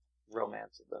whole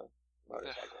romance of the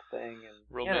motorcycle thing, and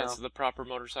romance of the proper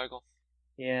motorcycle.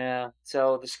 Yeah,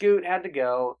 so the Scoot had to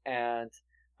go, and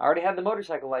I already had the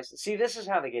motorcycle license. See, this is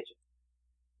how they get you.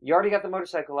 You already got the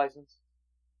motorcycle license,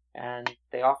 and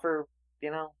they offer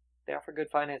good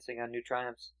financing on new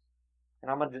Triumphs. And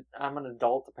I'm an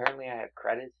adult. Apparently, I have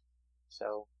credit.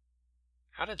 So,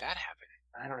 how did that happen?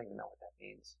 I don't even know what that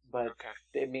means, but okay.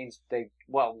 It means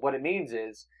what it means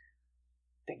is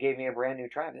they gave me a brand new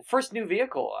Triumph, the first new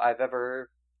vehicle I've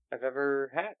ever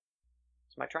had.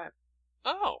 It's my Triumph.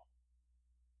 Oh,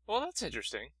 well, that's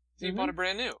interesting. So you bought a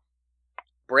brand new.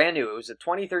 Brand new. It was a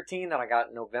 2013 that I got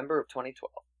in November of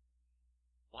 2012.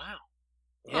 Wow.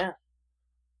 Yeah. Huh.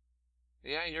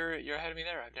 Yeah, you're ahead of me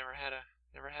there. I've never had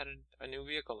a new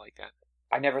vehicle like that.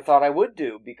 I never thought I would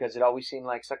do because it always seemed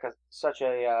like such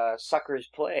a sucker's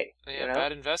play. Yeah,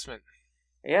 bad investment.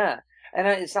 Yeah, and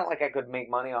it's not like I could make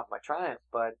money off my Triumph,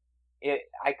 but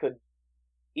I could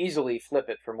easily flip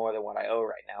it for more than what I owe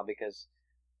right now because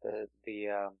the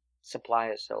supply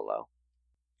is so low.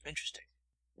 Interesting.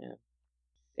 Yeah.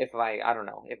 If I don't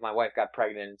know, if my wife got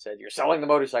pregnant and said, "You're selling the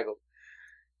motorcycle."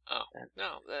 Oh,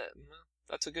 no,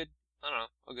 that's a good,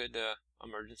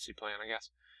 emergency plan, I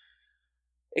guess.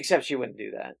 Except she wouldn't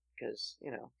do that because,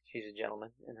 she's a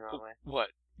gentleman in her own way.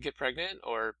 What? Get pregnant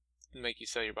or make you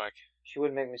sell your bike? She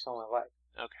wouldn't make me sell my bike.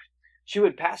 Okay. She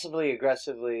would passive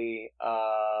aggressively tell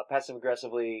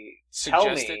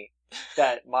me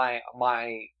that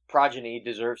my progeny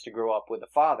deserves to grow up with a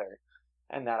father,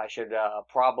 and that I should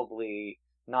probably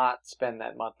not spend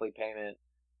that monthly payment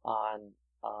on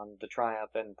the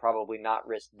Triumph and probably not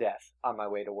risk death on my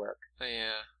way to work.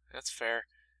 Yeah, that's fair.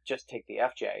 Just take the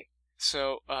FJ.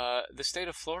 So, the state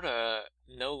of Florida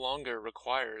no longer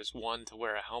requires one to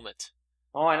wear a helmet.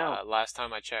 Oh, I know. Last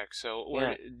time I checked. So,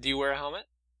 do you wear a helmet?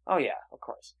 Oh yeah, of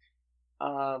course.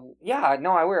 Yeah,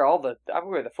 no, I wear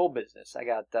the full business. I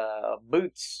got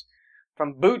boots,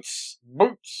 from boots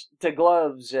to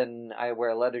gloves, and I wear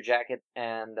a leather jacket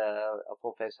and a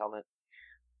full face helmet,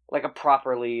 like a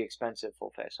properly expensive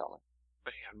full face helmet.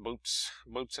 Yeah, boots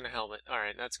and a helmet. All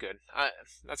right, that's good.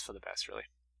 That's for the best, really.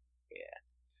 Yeah.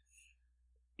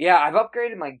 Yeah, I've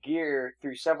upgraded my gear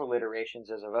through several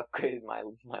iterations as I've upgraded my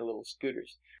little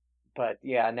scooters. But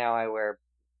yeah, now I wear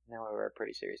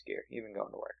pretty serious gear, even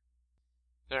going to work.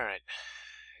 All right.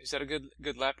 Is that a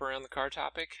good lap around the car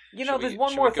topic? There's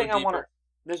one more thing I want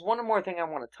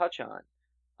to touch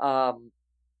on.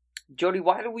 Jody,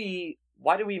 why do we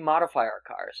modify our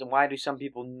cars, and why do some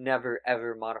people never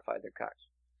ever modify their cars?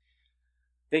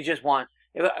 They just want,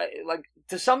 like,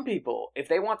 to some people, if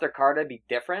they want their car to be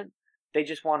different, they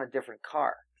just want a different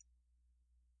car.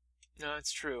 No,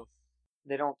 it's true.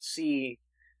 They don't see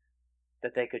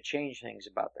that they could change things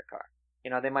about their car.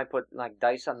 They might put like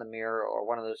dice on the mirror or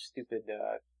one of those stupid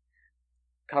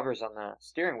covers on the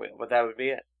steering wheel, but that would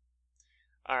be it.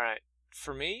 All right.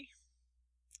 For me,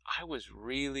 I was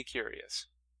really curious.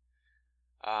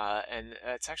 And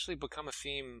it's actually become a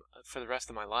theme for the rest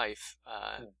of my life,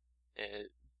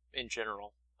 in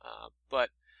general.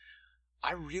 But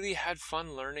I really had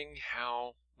fun learning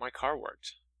how my car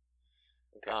worked.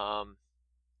 Okay.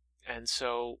 And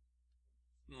so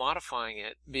modifying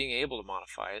it, being able to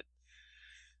modify it,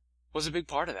 was a big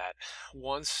part of that.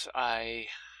 Once I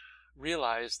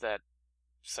realized that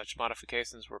such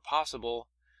modifications were possible,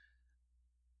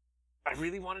 I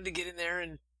really wanted to get in there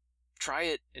and try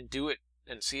it and do it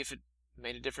and see if it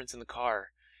made a difference in the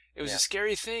car. It was a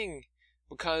scary thing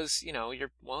because,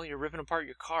 you're ripping apart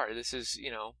your car. This is,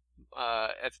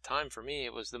 at the time for me,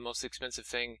 it was the most expensive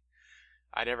thing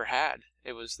I'd ever had.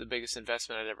 It was the biggest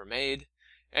investment I'd ever made.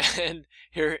 And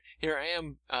here I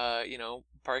am,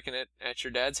 parking it at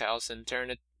your dad's house and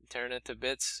tearing it to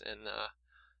bits and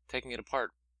taking it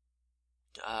apart.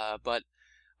 But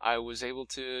I was able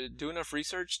to do enough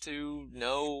research to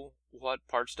know what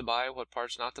parts to buy, what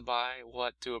parts not to buy,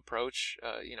 what to approach,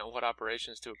 what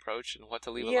operations to approach, and what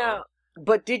to leave alone.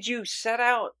 But did you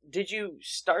start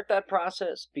that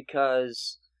process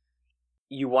because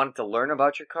you wanted to learn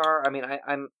about your car? I mean,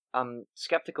 I'm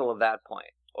skeptical of that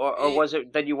point. Or was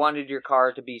it that you wanted your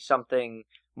car to be something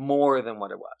more than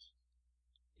what it was?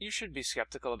 You should be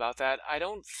skeptical about that. I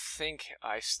don't think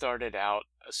I started out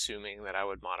assuming that I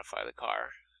would modify the car.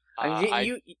 I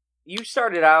mean, you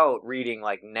started out reading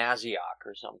like Naziok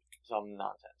or some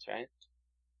nonsense, right?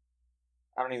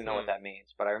 I don't even know what that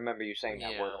means, but I remember you saying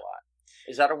that word a lot.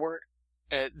 Is that a word?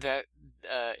 That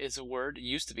is a word. It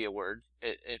used to be a word.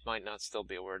 It might not still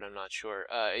be a word. I'm not sure.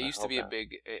 It used to be a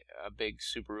big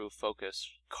Subaru Focus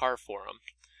car forum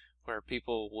where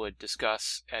people would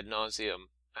discuss ad nauseum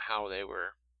how they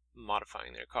were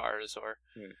modifying their cars or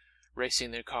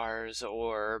racing their cars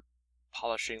or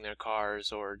polishing their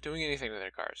cars or doing anything to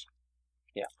their cars.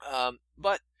 Yeah.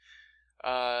 But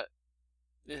I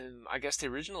guess the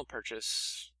original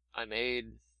purchase I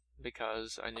made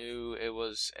because I knew it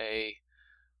was a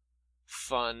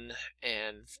fun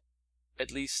and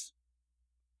at least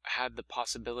had the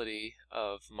possibility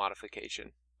of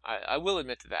modification. I will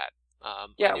admit to that.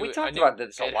 We talked about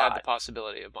this a lot. It had the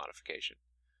possibility of modification.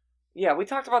 Yeah, we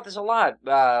talked about this a lot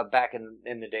back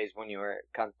in the days when you were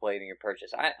contemplating your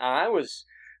purchase. I was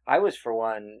for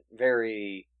one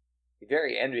very,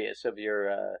 very envious of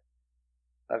your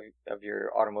of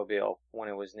your automobile when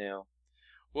it was new.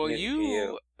 Well,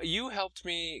 you helped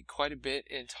me quite a bit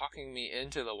in talking me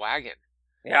into the wagon.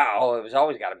 Yeah, it was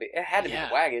always got to be. It had to be the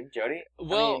wagon, Jody.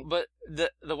 Well, but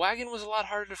the wagon was a lot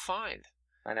harder to find.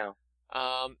 I know.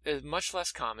 It's much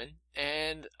less common,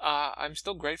 and I'm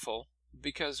still grateful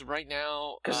because right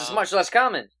now... Because it's much less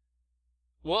common.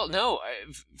 Well, no,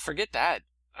 forget that.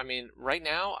 I mean, right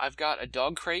now I've got a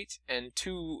dog crate and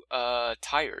 2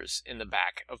 tires in the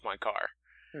back of my car.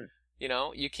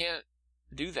 You can't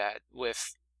do that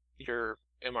with your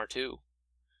MR2.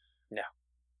 No.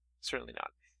 Certainly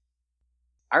not.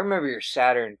 I remember your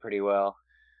Saturn pretty well.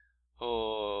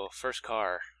 Oh, first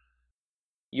car.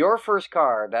 Your first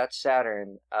car, that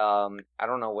Saturn, I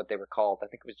don't know what they were called. I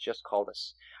think it was just called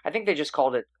I think they just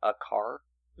called it a car.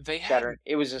 Saturn.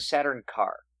 It was a Saturn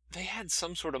car. They had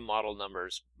some sort of model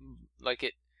numbers, like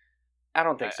it. I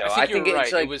don't think so. I think you're right.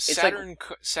 It's like, it was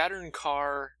Saturn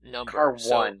car number. Car 1.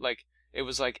 So, it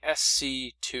was like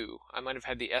SC2. I might have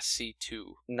had the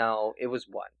SC2. No, it was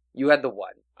 1. You had the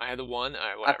 1. I had the 1.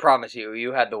 I promise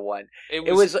you had the 1.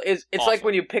 It's like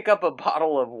when you pick up a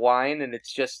bottle of wine and it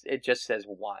just says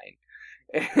wine.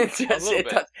 There's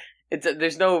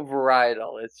no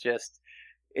varietal.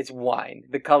 It's wine.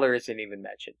 The color isn't even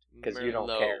mentioned because you don't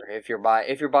care if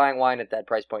you're buying wine at that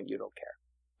price point. You don't care.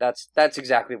 That's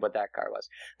exactly what that car was.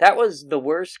 That was the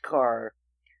worst car,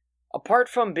 apart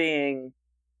from being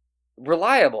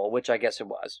reliable, which I guess it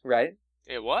was, right?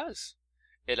 It was.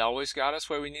 It always got us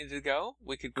where we needed to go.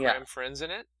 We could cram friends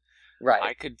in it. Right.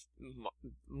 I could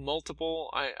multiple.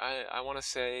 I want to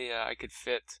say I could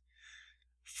fit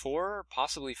 4,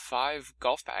 possibly 5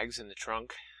 golf bags in the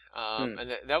trunk.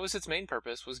 And that was its main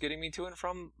purpose, was getting me to and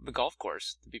from the golf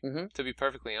course. To be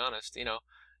perfectly honest,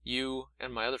 you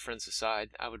and my other friends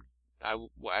aside, I would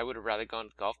have rather gone to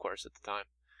the golf course at the time.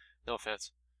 No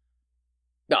offense.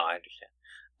 No, I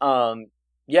understand.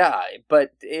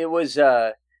 But it was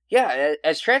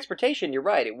as transportation, you're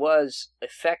right. It was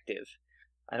effective.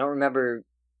 I don't remember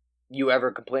you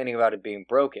ever complaining about it being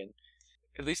broken.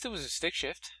 At least it was a stick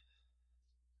shift.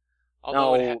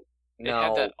 Although it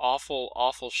had that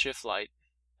awful shift light.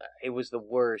 It was the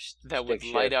worst. That would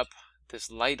light up. This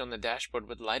light on the dashboard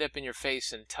would light up in your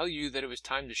face and tell you that it was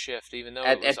time to shift, even though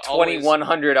it was at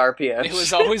 2,100 RPMs. It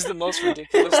was always the most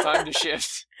ridiculous time to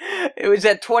shift. It was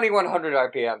at 2,100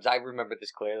 RPMs. I remember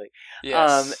this clearly.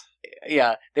 Yes.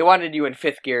 They wanted you in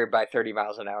 5th gear by 30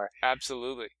 miles an hour.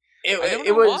 Absolutely. It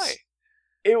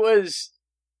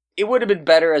would have been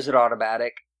better as an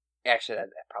automatic. Actually, that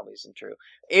probably isn't true.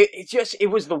 It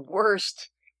was the worst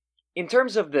in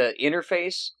terms of the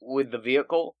interface with the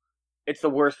vehicle, it's the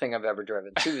worst thing I've ever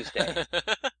driven to this day.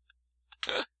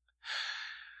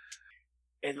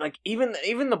 And like even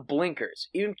the blinkers,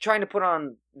 even trying to put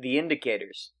on the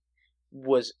indicators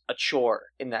was a chore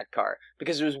in that car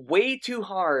because it was way too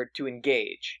hard to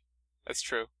engage. That's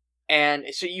true. And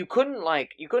so you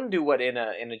couldn't do what in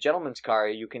a gentleman's car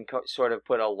you can sort of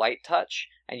put a light touch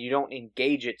and you don't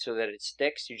engage it so that it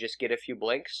sticks. You just get a few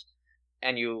blinks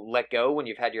and you let go when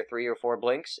you've had your 3 or 4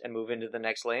 blinks and move into the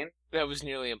next lane. That was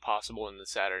nearly impossible in the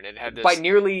Saturn. It had this... By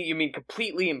nearly, you mean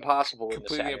completely impossible in the Saturn.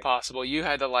 Completely impossible. You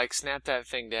had to, like, snap that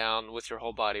thing down with your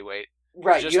whole body weight.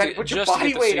 Right, you had to put your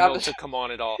body weight on to come on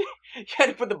at all. You had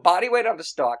to put the body weight on the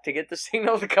stalk to get the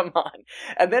signal to come on.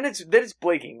 And then it's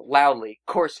blinking loudly,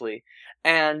 coarsely.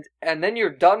 And then you're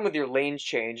done with your lanes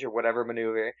change or whatever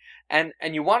maneuver. And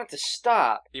you want it to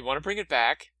stop. You want to bring it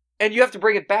back. And you have to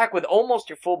bring it back with almost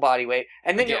your full body weight,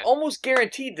 and then Again. You're almost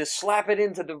guaranteed to slap it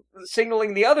into the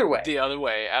signaling the other way. The other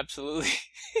way, absolutely.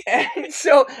 And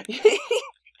so,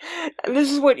 and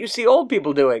this is what you see old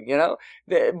people doing, you know?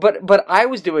 But I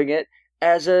was doing it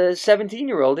as a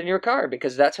 17-year-old in your car,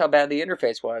 because that's how bad the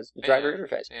interface was, the driver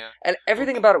interface. Yeah. And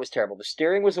everything about it was terrible. The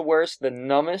steering was the worst, the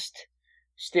numbest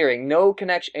steering, no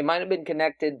connection. It might have been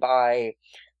connected by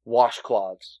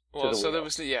washcloths. Well, so there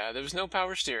was no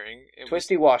power steering.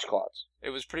 Twisty washcloths.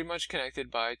 It was pretty much connected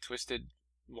by twisted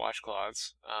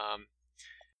washcloths.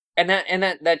 And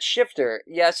that shifter,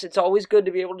 yes, it's always good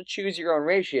to be able to choose your own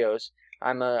ratios.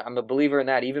 I'm a believer in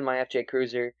that. Even my FJ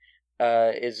Cruiser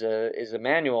is a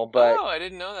manual, but I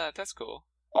didn't know that. That's cool.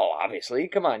 Oh, obviously,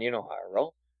 come on, you know how I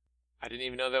roll. I didn't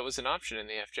even know that was an option in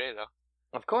the FJ though.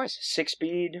 Of course,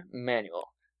 6-speed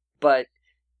manual, but.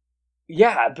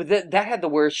 Yeah, but that had the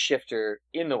worst shifter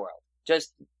in the world.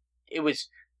 It was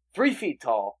 3 feet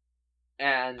tall,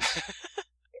 and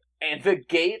and the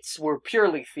gates were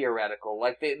purely theoretical.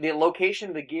 Like the location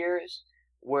of the gears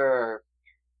were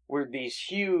these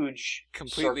huge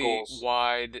completely circles.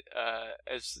 Wide,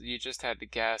 as you just had to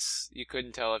guess. You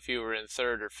couldn't tell if you were in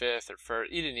 3rd or 5th or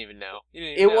 1st. You didn't even know.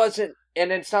 Wasn't,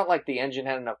 and it's not like the engine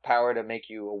had enough power to make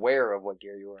you aware of what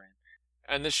gear you were in.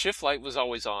 And the shift light was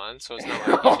always on, so it's not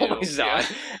like you knew. Always on.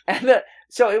 And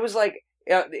so it was like,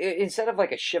 instead of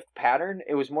like a shift pattern,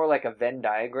 it was more like a Venn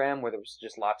diagram where there was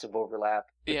just lots of overlap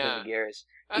between the gears.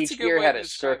 That's Each gear had a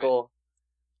circle,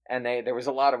 and there was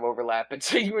a lot of overlap, and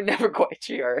so you were never quite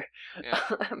sure. Yeah.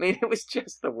 I mean, it was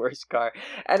just the worst car.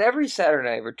 And every Saturn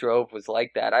I ever drove was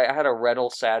like that. I had a Rental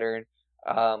Saturn,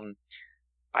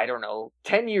 I don't know,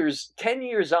 10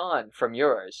 years on from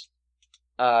yours.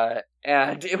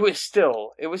 And it was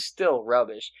still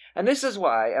rubbish. And this is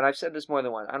why, and I've said this more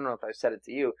than once, I don't know if I've said it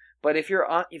to you, but if you're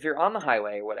on the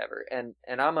highway or whatever, and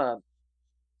I'm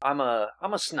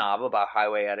a snob about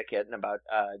highway etiquette and about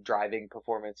driving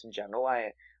performance in general.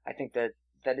 I think that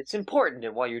it's important,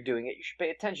 and while you're doing it, you should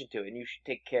pay attention to it, and you should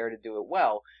take care to do it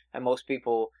well. And most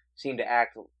people seem to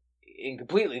act in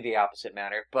completely the opposite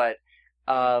manner. But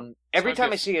every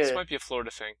time I see this might be a Florida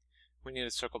thing. We need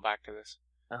to circle back to this.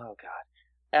 Oh God.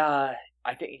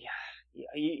 I think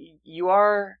you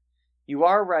are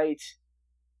right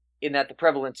in that the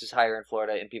prevalence is higher in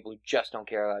Florida in people who just don't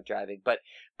care about driving. But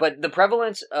the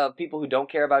prevalence of people who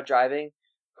don't care about driving,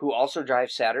 who also drive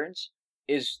Saturns,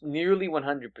 is nearly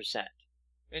 100%.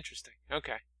 Interesting.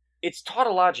 Okay. It's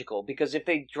tautological, because if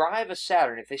they drive a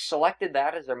Saturn, if they selected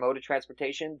that as their mode of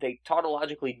transportation, they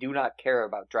tautologically do not care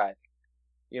about driving.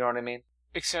 You know what I mean?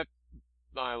 Except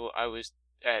I was...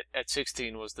 At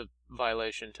 16 was the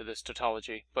violation to this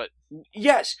tautology, but...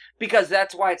 Yes, because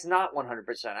that's why it's not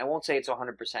 100%. I won't say it's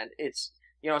 100%. It's,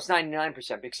 it's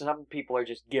 99%, because some people are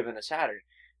just given a Saturn.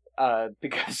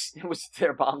 Because it was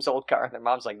their mom's old car, and their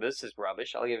mom's like, this is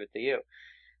rubbish, I'll give it to you.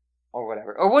 Or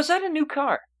whatever. Or was that a new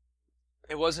car?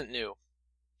 It wasn't new.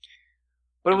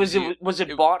 But was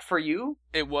it bought for you?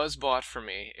 It was bought for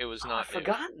me. It was not I've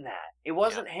forgotten that. It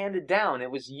wasn't handed down.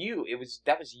 It was you.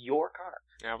 That was your car.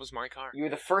 That was my car. You were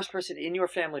the first person in your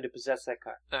family to possess that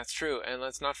car. That's true. And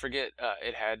let's not forget,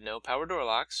 it had no power door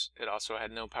locks. It also had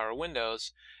no power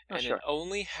windows. And it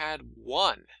only had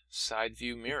one side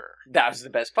view mirror. That was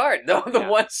the best part. The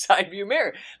one side view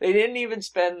mirror. They didn't even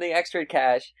spend the extra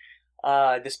cash.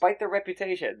 Despite their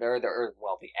reputation,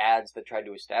 the ads that tried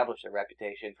to establish their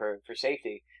reputation for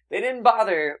safety, they didn't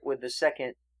bother with the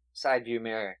second side view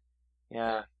mirror.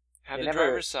 Yeah. Had the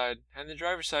driver's side,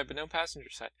 but no passenger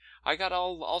side. I got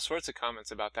all sorts of comments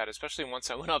about that, especially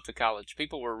once I went off to college.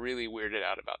 People were really weirded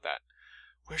out about that.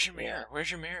 Where's your mirror?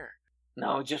 Where's your mirror?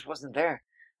 No, it just wasn't there.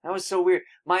 That was so weird.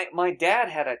 My dad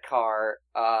had a car.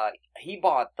 He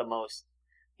bought at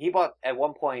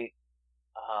one point.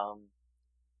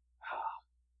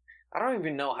 I don't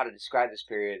even know how to describe this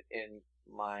period in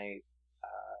my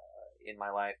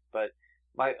life, but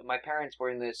my parents were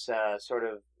in this sort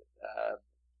of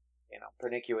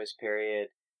pernicious period.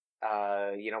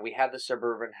 We had the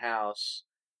suburban house,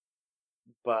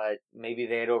 but maybe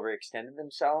they had overextended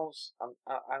themselves. I'm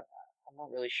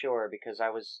not really sure because I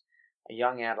was a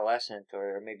young adolescent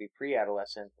or maybe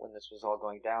pre-adolescent when this was all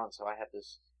going down. So I had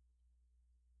this.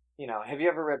 Have you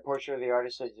ever read Portrait of the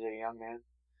Artist as a Young Man?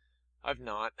 I've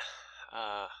not.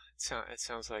 It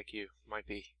sounds like you might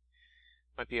be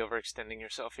overextending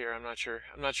yourself here. I'm not sure.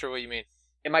 I'm not sure what you mean.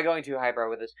 Am I going too highbrow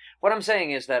with this? What I'm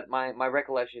saying is that my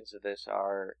recollections of this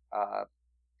are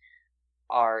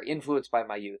influenced by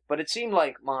my youth. But it seemed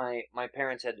like my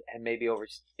parents had maybe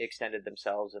overextended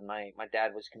themselves, and my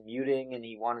dad was commuting, and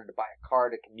he wanted to buy a car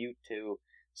to commute to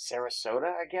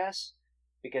Sarasota, I guess,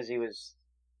 because he was,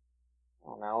 I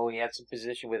don't know, he had some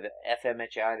position with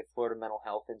FMHI, the Florida Mental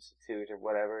Health Institute, or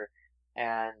whatever,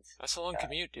 and... That's a long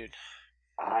commute, dude.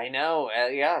 I know,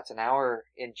 yeah, it's an hour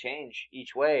in change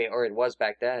each way, or it was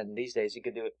back then. These days, you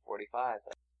could do it in 45.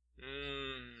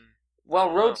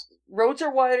 Well, roads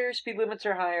are wider, speed limits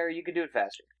are higher, you could do it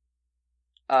faster.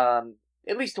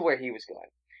 At least to where he was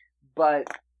going. But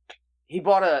he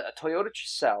bought a Toyota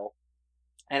Tercel,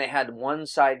 and it had one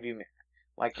side view mirror,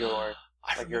 like your I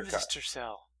like remember your car. this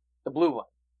Tercel. The blue one.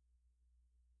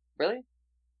 Really?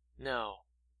 No.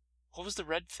 What was the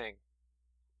red thing?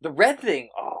 The red thing.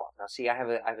 Oh, now see, I have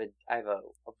a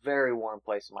very warm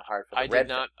place in my heart for the red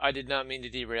thing. I did not mean to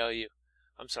derail you.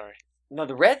 I'm sorry. No,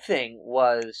 the red thing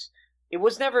was. It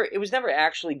was never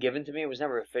actually given to me. It was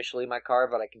never officially my car,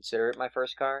 but I consider it my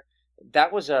first car.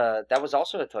 That was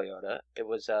also a Toyota. It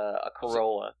was a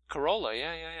Corolla. Corolla,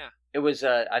 yeah. It was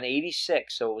an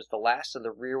 '86, so it was the last of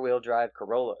the rear-wheel drive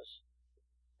Corollas.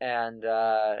 And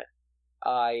that's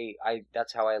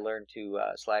how I learned to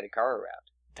slide a car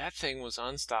around. That thing was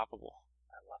unstoppable.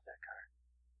 I love that car.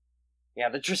 Yeah,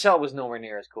 the Tercel was nowhere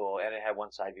near as cool, and it had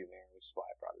one side view mirror, which is why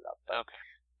I brought it up. Okay.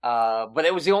 But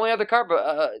it was the only other car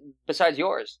besides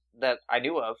yours that I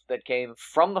knew of that came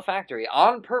from the factory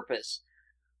on purpose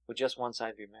with just one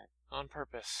side view mirror. On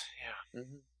purpose, yeah.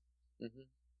 Mm-hmm. Mm-hmm.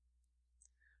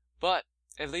 But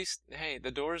at least, hey, the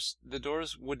doors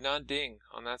would not ding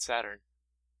on that Saturn.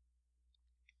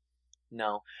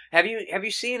 No. Have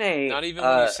you seen a? Not even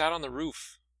when you sat on the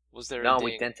roof was there. No, a ding.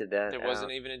 we dented that. There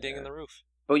wasn't even a ding in the roof.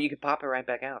 But you could pop it right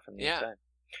back out from the inside.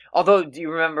 Although, do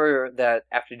you remember that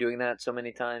after doing that so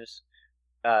many times,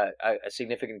 a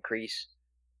significant crease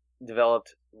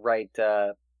developed right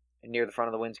near the front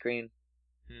of the windscreen?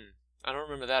 I don't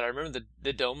remember that. I remember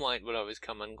the dome light would always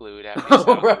come unglued after you sat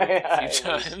on it a few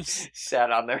times.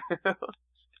 Sat on there.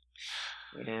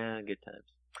 Yeah, good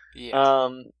times. Yeah.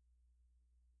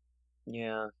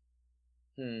 Yeah.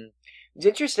 It's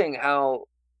interesting how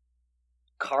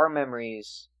car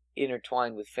memories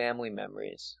intertwine with family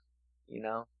memories.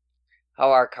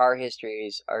 How our car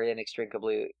histories are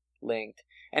inextricably linked,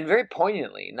 and very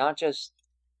poignantly, not just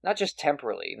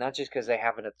temporally, not just because they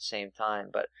happen at the same time,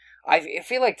 but I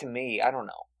feel like, to me, I don't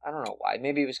know why.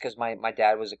 Maybe it was because my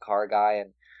dad was a car guy,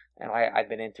 and I've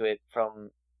been into it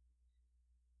from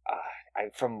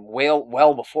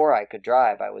well before I could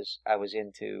drive. I was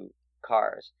into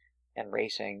cars and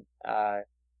racing. To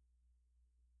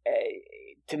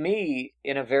me,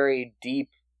 in a very deep,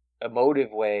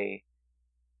 emotive way,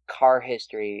 car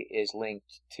history is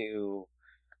linked to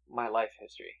my life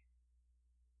history.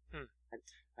 How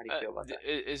do you feel about that?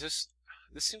 Is this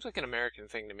seems like an American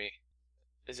thing to me?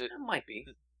 Is it? It might be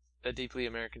a deeply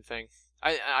American thing.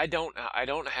 I don't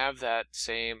have that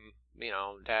same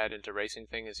dad into racing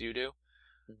thing as you do,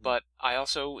 but I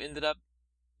also ended up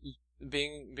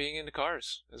being into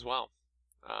cars as well.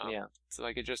 Yeah. So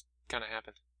like it just kind of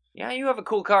happened. Yeah, you have a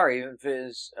cool car, even if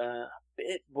it's a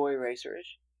bit boy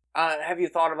racerish. Have you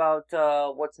thought about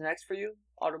what's next for you,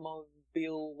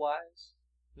 automobile-wise?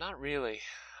 Not really.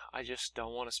 I just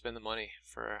don't want to spend the money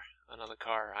for another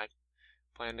car. I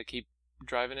plan to keep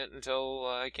driving it until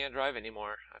I can't drive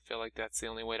anymore. I feel like that's the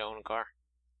only way to own a car.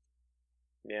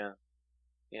 Yeah.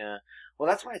 Well,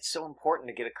 that's why it's so important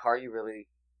to get a car you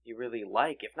really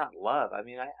like, if not love. I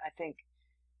mean, I think,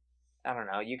 I don't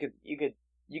know, you could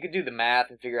do the math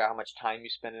and figure out how much time you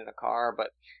spend in a car,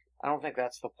 but I don't think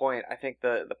that's the point. I think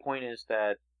the point is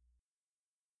that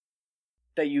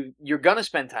you're gonna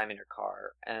spend time in your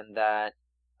car, and that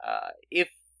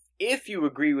if you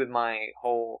agree with my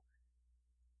whole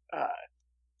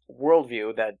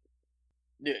worldview that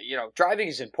driving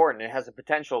is important, it has the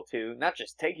potential to not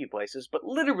just take you places, but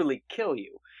literally kill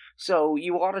you. So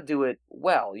you ought to do it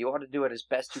well. You ought to do it as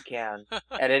best you can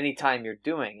at any time you're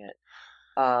doing it.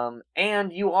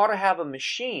 And you ought to have a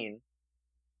machine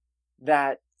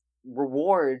that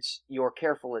rewards your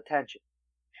careful attention.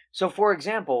 So, for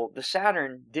example, the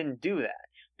Saturn didn't do that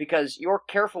because your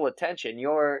careful attention,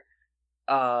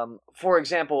 for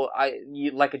example,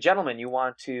 like a gentleman, you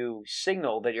want to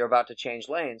signal that you're about to change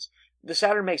lanes. The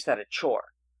Saturn makes that a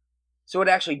chore. So it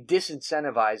actually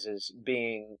disincentivizes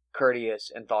being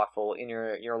courteous and thoughtful in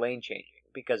your lane changing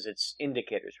because its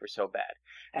indicators were so bad.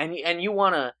 And you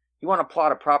wanna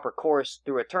plot a proper course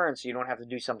through a turn so you don't have to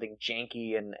do something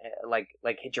janky and like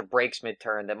hit your brakes mid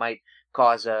turn that might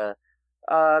cause a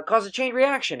chain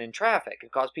reaction in traffic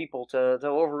and cause people to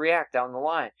overreact down the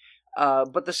line.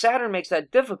 But the Saturn makes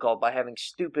that difficult by having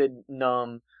stupid,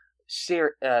 numb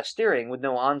steering with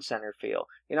no on-center feel.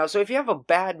 So if you have a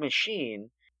bad machine,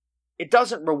 it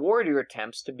doesn't reward your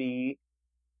attempts to be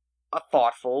a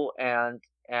thoughtful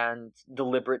and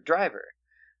deliberate driver.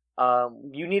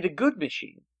 You need a good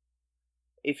machine.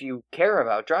 If you care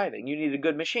about driving, you need a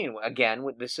good machine. Again,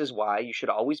 this is why you should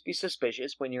always be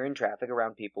suspicious when you're in traffic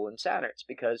around people in Saturns,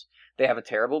 because they have a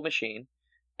terrible machine,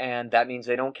 and that means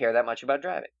they don't care that much about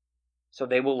driving. So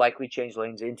they will likely change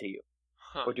lanes into you.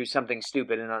 Or do something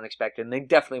stupid and unexpected, and they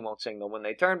definitely won't signal when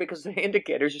they turn because the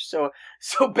indicators are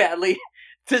so badly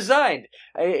designed.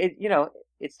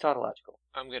 It's tautological.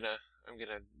 I'm gonna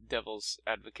devil's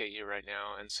advocate you right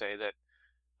now and say that,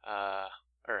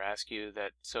 or ask you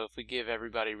that. So if we give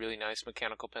everybody really nice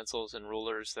mechanical pencils and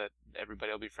rulers, that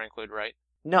everybody will be Frank Lloyd Wright?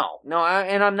 No,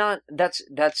 I'm not.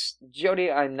 That's Jody.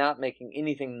 I'm not making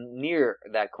anything near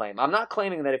that claim. I'm not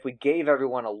claiming that if we gave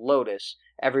everyone a Lotus,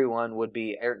 everyone would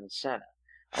be Ayrton Senna.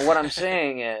 And what I'm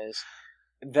saying is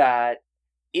that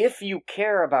if you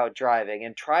care about driving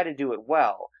and try to do it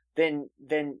well, then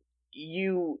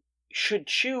you should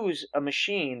choose a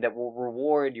machine that will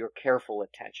reward your careful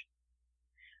attention.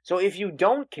 So if you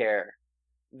don't care,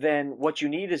 then what you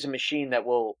need is a machine that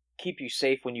will keep you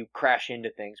safe when you crash into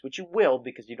things, which you will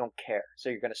because you don't care. So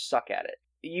you're going to suck at it.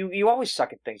 You always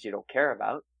suck at things you don't care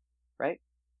about, right?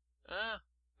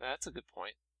 That's a good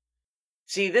point.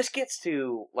 See, this gets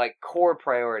to like core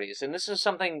priorities, and this is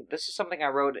something I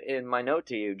wrote in my note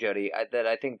to you, Jody, that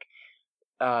I think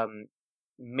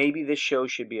maybe this show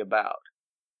should be about,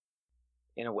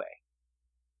 in a way.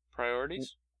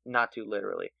 Priorities? Not too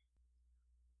literally.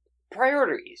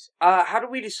 Priorities. How do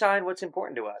we decide what's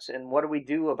important to us, and what do we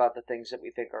do about the things that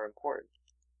we think are important?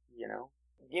 You know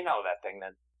that thing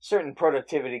that certain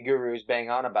productivity gurus bang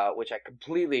on about, which I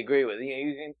completely agree with.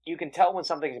 You can tell when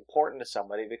something's important to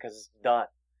somebody because it's done,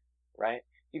 right?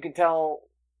 You can tell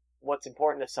what's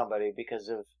important to somebody because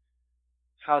of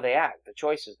how they act, the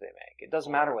choices they make. It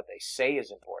doesn't matter what they say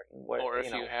is important. Or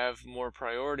if you have more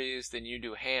priorities than you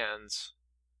do hands.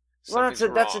 Well,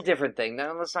 that's a different thing.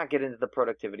 Now, let's not get into the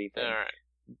productivity thing. All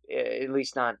right. At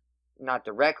least not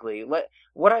directly.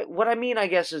 What I mean, I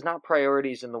guess, is not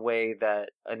priorities in the way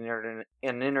that an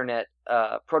internet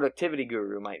productivity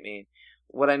guru might mean.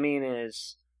 What I mean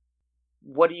is,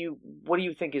 what do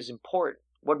you think is important?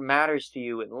 What matters to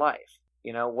you in life?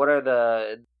 What are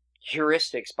the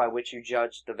heuristics by which you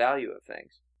judge the value of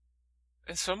things?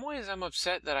 In some ways, I'm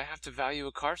upset that I have to value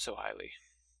a car so highly,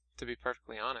 to be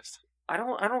perfectly honest. I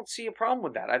don't see a problem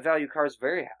with that. I value cars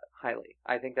very highly.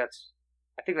 I think that's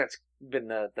been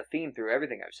the theme through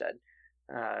everything I've said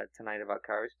tonight about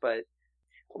cars. But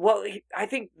I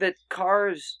think that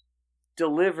cars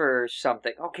deliver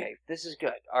something. Okay, this is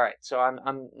good. All right, so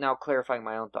I'm now clarifying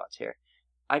my own thoughts here.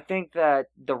 I think that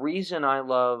the reason I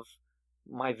love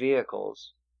my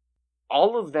vehicles,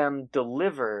 all of them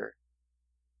deliver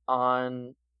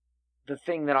on the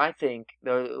thing that I think,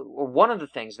 or one of the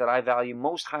things that I value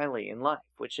most highly in life,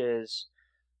 which is,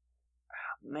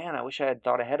 man, I wish I had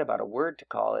thought ahead about a word to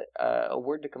call it, a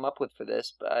word to come up with for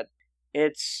this, but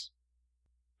it's...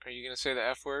 Are you going to say the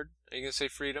F word? Are you going to say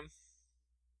freedom?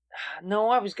 No,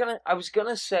 I was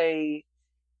gonna say,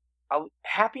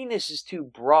 happiness is too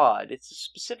broad. It's a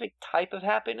specific type of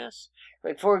happiness,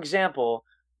 right? For example,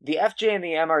 the FJ and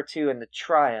the MR2 and the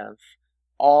Triumph,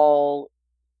 all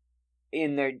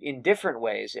in different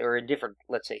ways, or in different,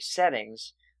 let's say,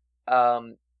 settings,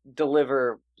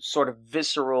 deliver sort of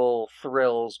visceral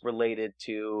thrills related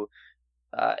to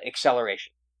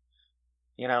acceleration.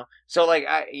 So like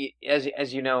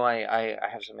as you know, I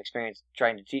have some experience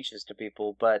trying to teach this to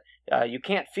people, but you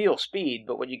can't feel speed,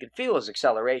 but what you can feel is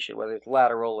acceleration, whether it's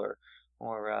lateral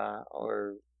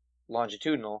or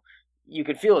longitudinal. You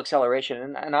can feel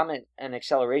acceleration, and I'm an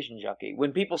acceleration junkie.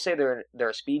 When people say they're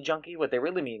a speed junkie, what they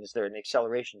really mean is they're an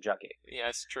acceleration junkie. Yeah,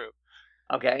 it's true.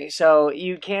 Okay, so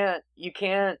you can't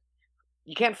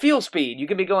you can't feel speed. You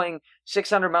can be going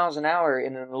 600 miles an hour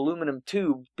in an aluminum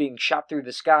tube being shot through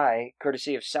the sky,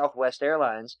 courtesy of Southwest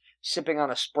Airlines, sipping on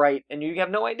a Sprite, and you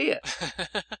have no idea.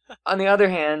 On the other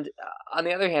hand,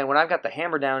 when I've got the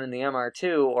hammer down in the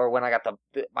MR2, or when I got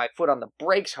my foot on the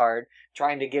brakes hard,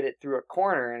 trying to get it through a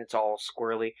corner and it's all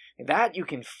squirrely, that you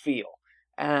can feel.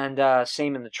 And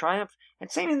same in the Triumph,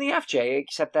 and same in the FJ,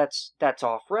 except that's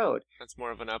off-road. That's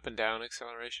more of an up and down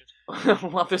acceleration.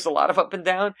 Well, there's a lot of up and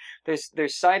down.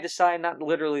 There's side to side, not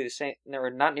literally the same. There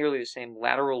are not nearly the same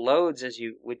lateral loads as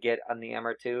you would get on the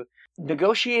MR2.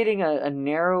 Negotiating a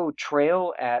narrow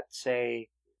trail at, say,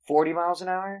 40 miles an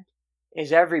hour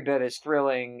is every bit as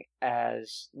thrilling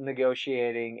as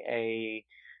negotiating a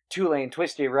 2-lane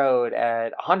twisty road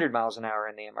at 100 miles an hour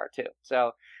in the MR2.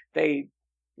 So they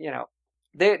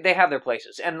have their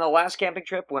places. And the last camping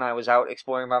trip, when I was out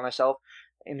exploring by myself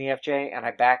in the FJ and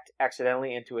I backed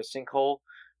accidentally into a sinkhole,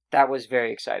 that was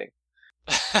very exciting.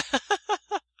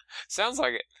 Sounds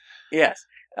like it. Yes.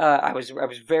 I was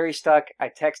very stuck. I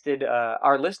texted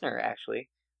our listener, actually.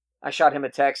 I shot him a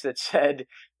text that said,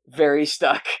 "Very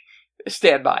stuck.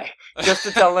 Stand by." Just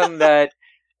to tell him that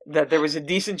there was a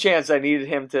decent chance I needed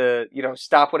him to,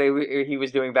 stop what he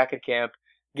was doing back at camp,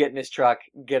 get in his truck,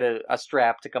 get a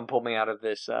strap to come pull me out of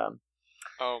this. Oh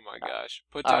my gosh!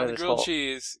 Put down the grilled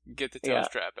cheese, get the toe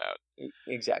strap out.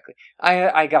 Exactly.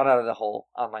 I got out of the hole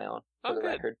on my own, for the good.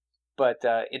 record, but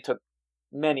it took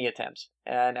many attempts,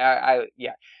 and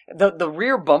the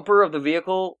rear bumper of the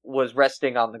vehicle was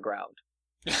resting on the ground.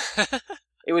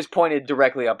 It was pointed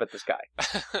directly up at the sky.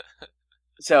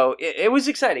 So it was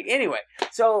exciting. Anyway,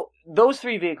 so those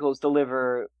three vehicles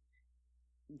deliver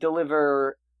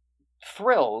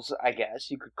thrills, I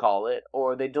guess you could call it,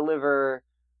 or they deliver.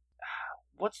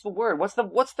 What's the word? What's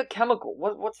the chemical?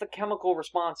 What's the chemical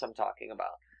response I'm talking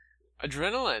about?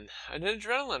 Adrenaline, an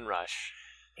adrenaline rush.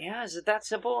 Yeah, is it that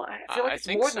simple? I feel like it's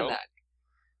more than that.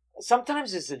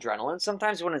 Sometimes it's adrenaline.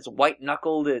 Sometimes when it's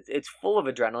white-knuckled, it's full of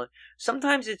adrenaline.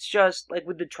 Sometimes it's just, like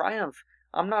with the Triumph,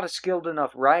 I'm not a skilled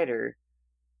enough rider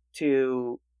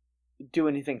to do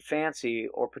anything fancy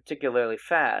or particularly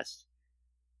fast.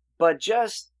 But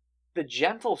just the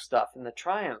gentle stuff in the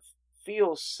Triumph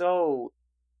feels so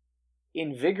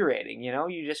invigorating,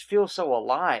 You just feel so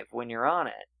alive when you're on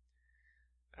it.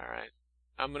 All right.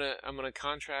 I'm gonna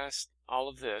contrast all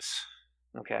of this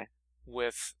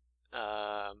with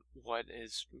what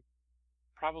is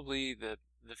probably the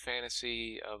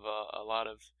fantasy of a lot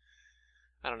of,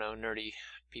 I don't know, nerdy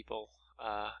people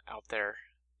out there,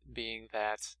 being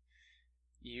that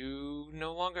you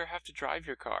no longer have to drive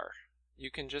your car. You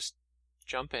can just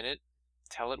jump in it,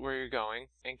 tell it where you're going,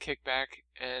 and kick back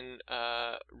and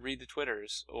read the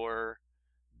Twitters or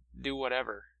do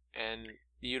whatever, and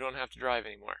you don't have to drive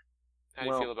anymore. How do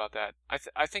you feel about that?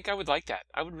 I think I would like that.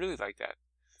 I would really like that.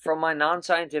 From my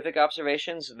non-scientific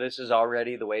observations, this is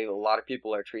already the way a lot of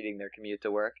people are treating their commute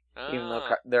to work, even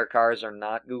though their cars are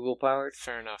not Google-powered.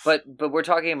 Fair enough. But we're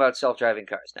talking about self-driving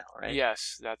cars now, right?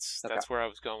 Yes, that's where I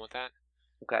was going with that.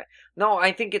 Okay. No,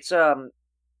 I think it's a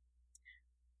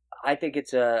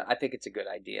good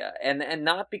idea, and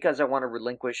not because I want to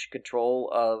relinquish control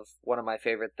of one of my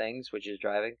favorite things, which is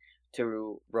driving,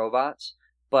 to robots,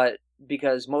 but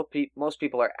because most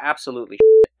people are absolutely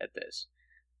at this,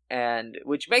 and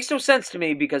which makes no sense to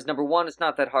me because number one, it's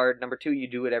not that hard. Number two, you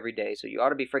do it every day, so you ought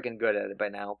to be freaking good at it by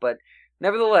now. But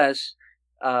nevertheless,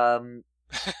 the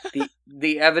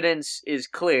evidence is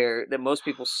clear that most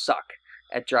people suck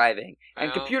at driving,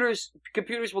 and computers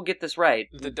will get this right.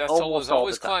 The death toll is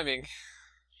always climbing.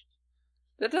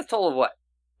 The death toll of what?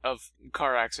 Of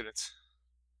car accidents.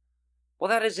 Well,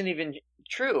 that isn't even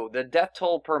true. The death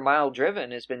toll per mile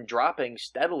driven has been dropping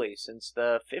steadily since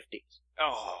the 50s.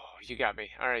 Oh, you got me.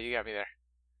 All right, you got me there.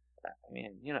 I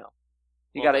mean, you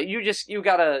gotta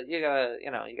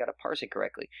parse it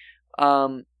correctly.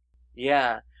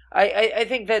 Yeah. I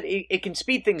think that it can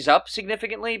speed things up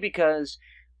significantly because,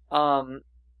 even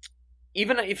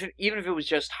if it was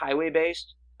just highway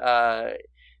based,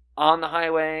 on the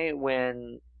highway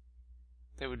when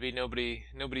there would be nobody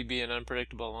being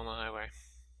unpredictable on the highway.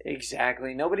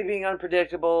 Exactly. Nobody being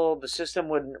unpredictable. The system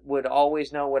would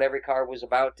always know what every car was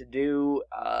about to do.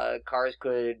 Cars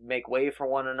could make way for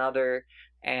one another,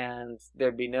 and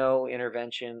there'd be no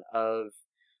intervention of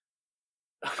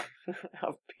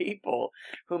of people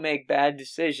who make bad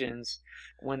decisions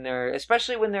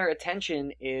especially when their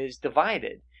attention is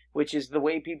divided, which is the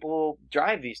way people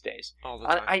drive these days. All the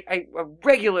time. I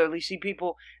regularly see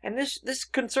people, and this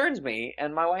concerns me,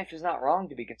 and my wife is not wrong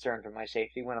to be concerned for my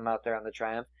safety when I'm out there on the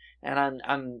Triumph, and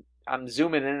I'm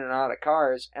zooming in and out of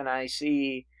cars, and I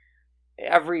see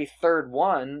every third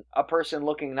one a person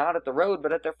looking not at the road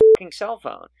but at their fucking cell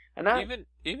phone. And that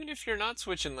Even if you're not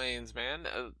switching lanes, man,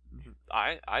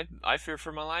 I fear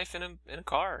for my life in a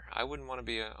car. I wouldn't want to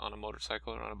be on a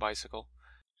motorcycle or on a bicycle.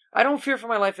 I don't fear for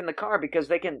my life in the car because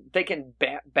they can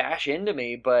bash into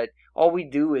me, but all we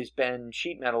do is bend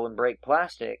sheet metal and break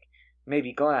plastic,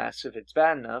 maybe glass if it's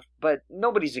bad enough, but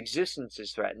nobody's existence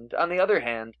is threatened. On the other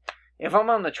hand, if I'm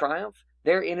on the Triumph,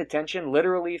 their inattention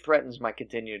literally threatens my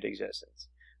continued existence.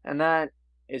 And that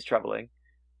is troubling.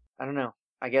 I don't know.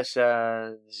 I guess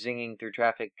zinging through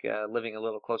traffic, living a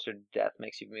little closer to death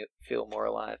makes you feel more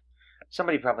alive.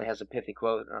 Somebody probably has a pithy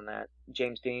quote on that.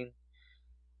 James Dean,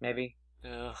 maybe?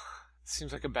 Ugh,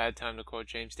 seems like a bad time to quote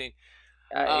James Dean.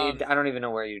 I don't even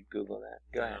know where you'd Google that.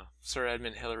 Go ahead. Sir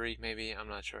Edmund Hillary, maybe. I'm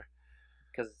not sure.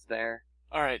 Because it's there.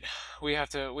 All right, we have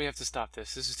to stop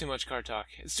this. This is too much car talk.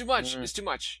 It's too much. It's too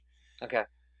much. Okay.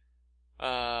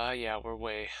 Yeah, we're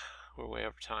way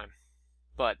over time.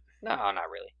 But no, not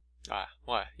really.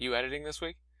 What? You editing this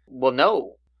week? Well,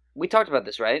 no. We talked about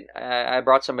this, right? I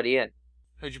brought somebody in.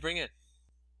 Who'd you bring in?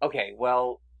 Okay,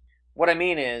 well, what I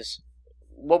mean is,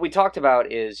 what we talked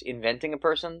about is inventing a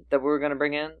person that we were going to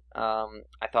bring in. I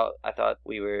thought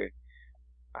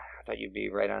you'd be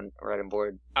right on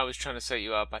board. I was trying to set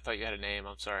you up. I thought you had a name.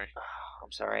 I'm sorry. Oh,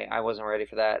 I'm sorry. I wasn't ready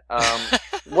for that.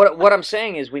 What I'm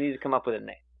saying is we need to come up with a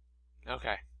name.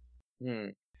 Okay.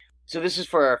 So this is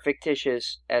for our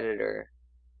fictitious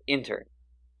intern.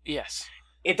 Yes.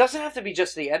 It doesn't have to be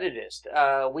just the editist.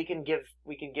 We can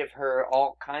give her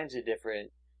all kinds of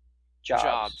different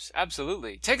jobs.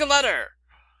 Absolutely. Take a letter.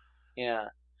 Yeah.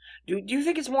 Do you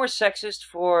think it's more sexist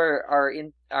for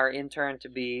our intern to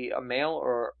be a male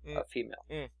or a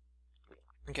female?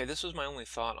 Okay, this was my only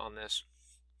thought on this.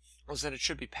 Was that it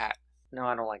should be Pat. No,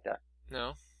 I don't like that.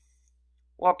 No?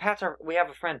 Well, we have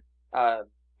a friend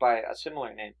by a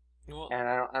similar name. Well, and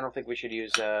I don't think we should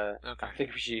use okay. I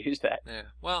think we should use that. Yeah.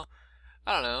 Well,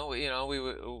 I don't know. You know,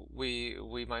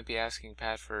 we might be asking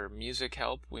Pat for music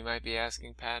help. We might be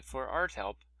asking Pat for art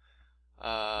help.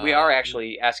 We are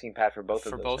actually asking Pat for both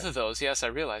of those. For both of those, yes, I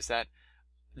realize that.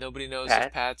 Nobody knows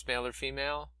if Pat's male or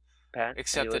female. Pat,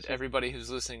 except that everybody who's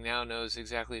listening now knows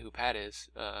exactly who Pat is.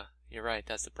 You're right.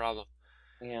 That's the problem.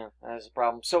 Yeah, that's the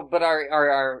problem. So, but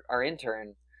our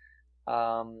intern,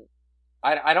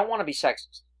 I don't want to be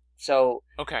sexist. So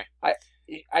okay.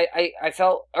 I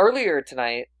felt earlier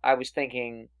tonight. I was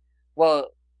thinking, well,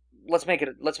 let's make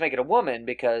it a woman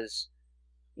because,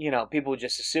 people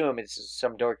just assume it's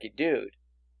some dorky dude.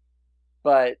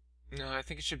 But no, I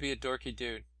think it should be a dorky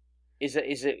dude. Is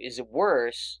it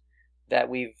worse that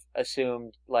we've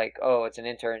assumed like, oh, it's an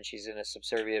intern, she's in a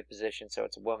subservient position, so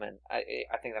it's a woman? I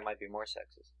think that might be more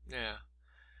sexist. Yeah.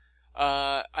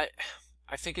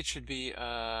 I think it should be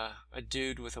a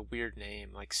dude with a weird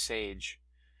name like Sage.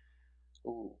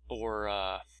 Ooh.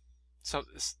 Or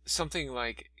something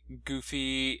like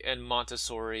Goofy and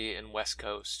Montessori and West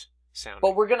Coast sounding.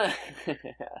 But we're gonna.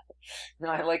 No,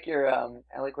 I like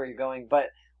where you're going, but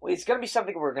it's gonna be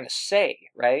something we're gonna say,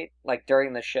 right? Like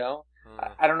during the show.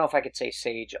 I don't know if I could say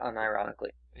Sage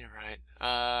unironically. You're right.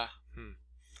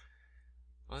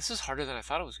 Well, this is harder than I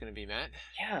thought it was gonna be, Matt.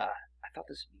 Yeah, I thought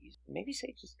this would be easy. Maybe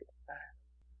Sage is good.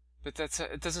 But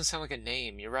it doesn't sound like a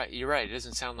name. You're right. It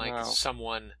doesn't sound like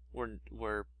someone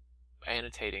we're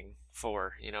annotating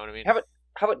for. You know what I mean? How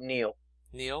about Neil?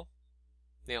 Neil.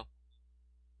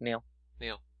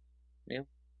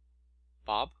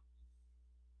 Bob?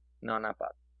 No, not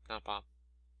Bob. Not Bob.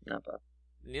 Not Bob.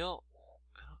 Neil.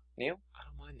 Neil? I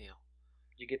don't mind Neil.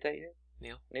 Did you get that yet?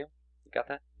 Neil. You got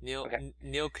that? Neil. Okay.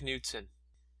 Neil Knudsen.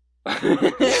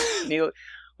 Neil.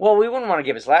 Well, we wouldn't want to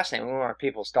give his last name. We wouldn't want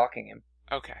people stalking him.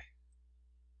 Okay.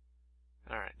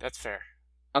 All right, that's fair.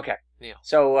 Okay. Neil.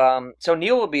 So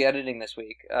Neil will be editing this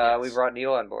week. Yes. We brought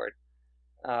Neil on board.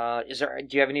 Do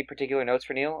you have any particular notes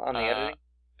for Neil on the editing?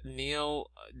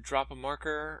 Neil, drop a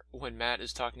marker when Matt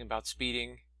is talking about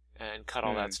speeding, and cut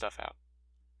all that stuff out.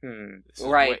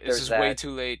 This is way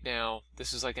too late now.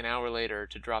 This is like an hour later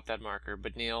to drop that marker.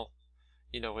 But Neil,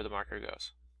 you know where the marker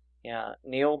goes. Yeah,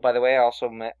 Neil, by the way,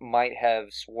 also might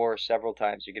have swore several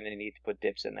times. You're going to need to put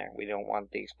dips in there. We don't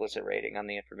want the explicit rating on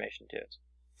the information tunes.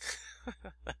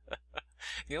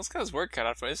 Neil's got his work cut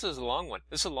out for him. This is a long one.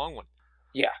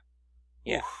 Yeah.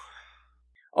 Oof.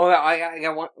 Oh, I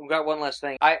got one last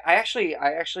thing. I actually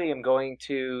am going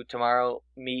to tomorrow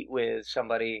meet with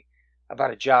somebody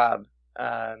about a job.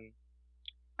 I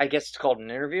guess it's called an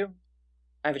interview.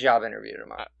 I have a job interview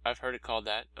tomorrow. I've heard it called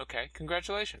that. Okay,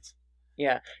 congratulations.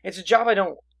 Yeah, it's a job I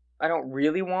don't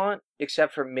really want,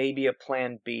 except for maybe a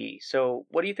plan B. So,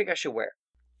 what do you think I should wear?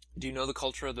 Do you know the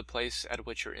culture of the place at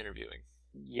which you're interviewing?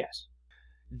 Yes.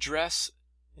 dress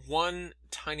one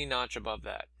tiny notch above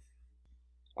that.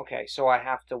 Okay, so I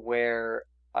have to wear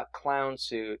a clown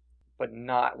suit, but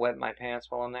not wet my pants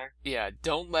while I'm there? Yeah,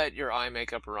 don't let your eye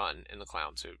makeup run in the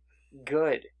clown suit.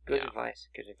 Good. Good Yeah. advice.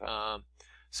 Good advice.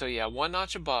 So yeah, one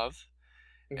notch above.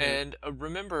 Mhm. And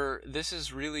remember, this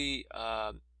is really,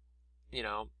 you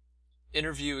know,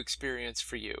 interview experience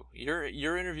for you. You're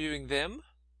interviewing them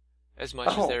as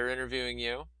much as Oh, they're interviewing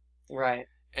you, right.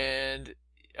 and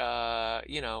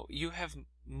you have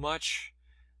much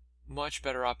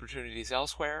better opportunities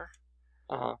elsewhere,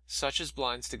 Uh-huh. such as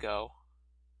Blinds to Go.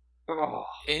 Oh,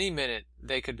 Any minute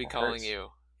they could be that calling hurts. you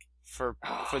for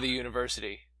Oh, the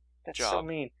university that's so job.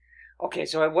 mean. Okay,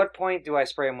 so at what point do I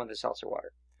spray him with the seltzer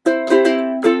water?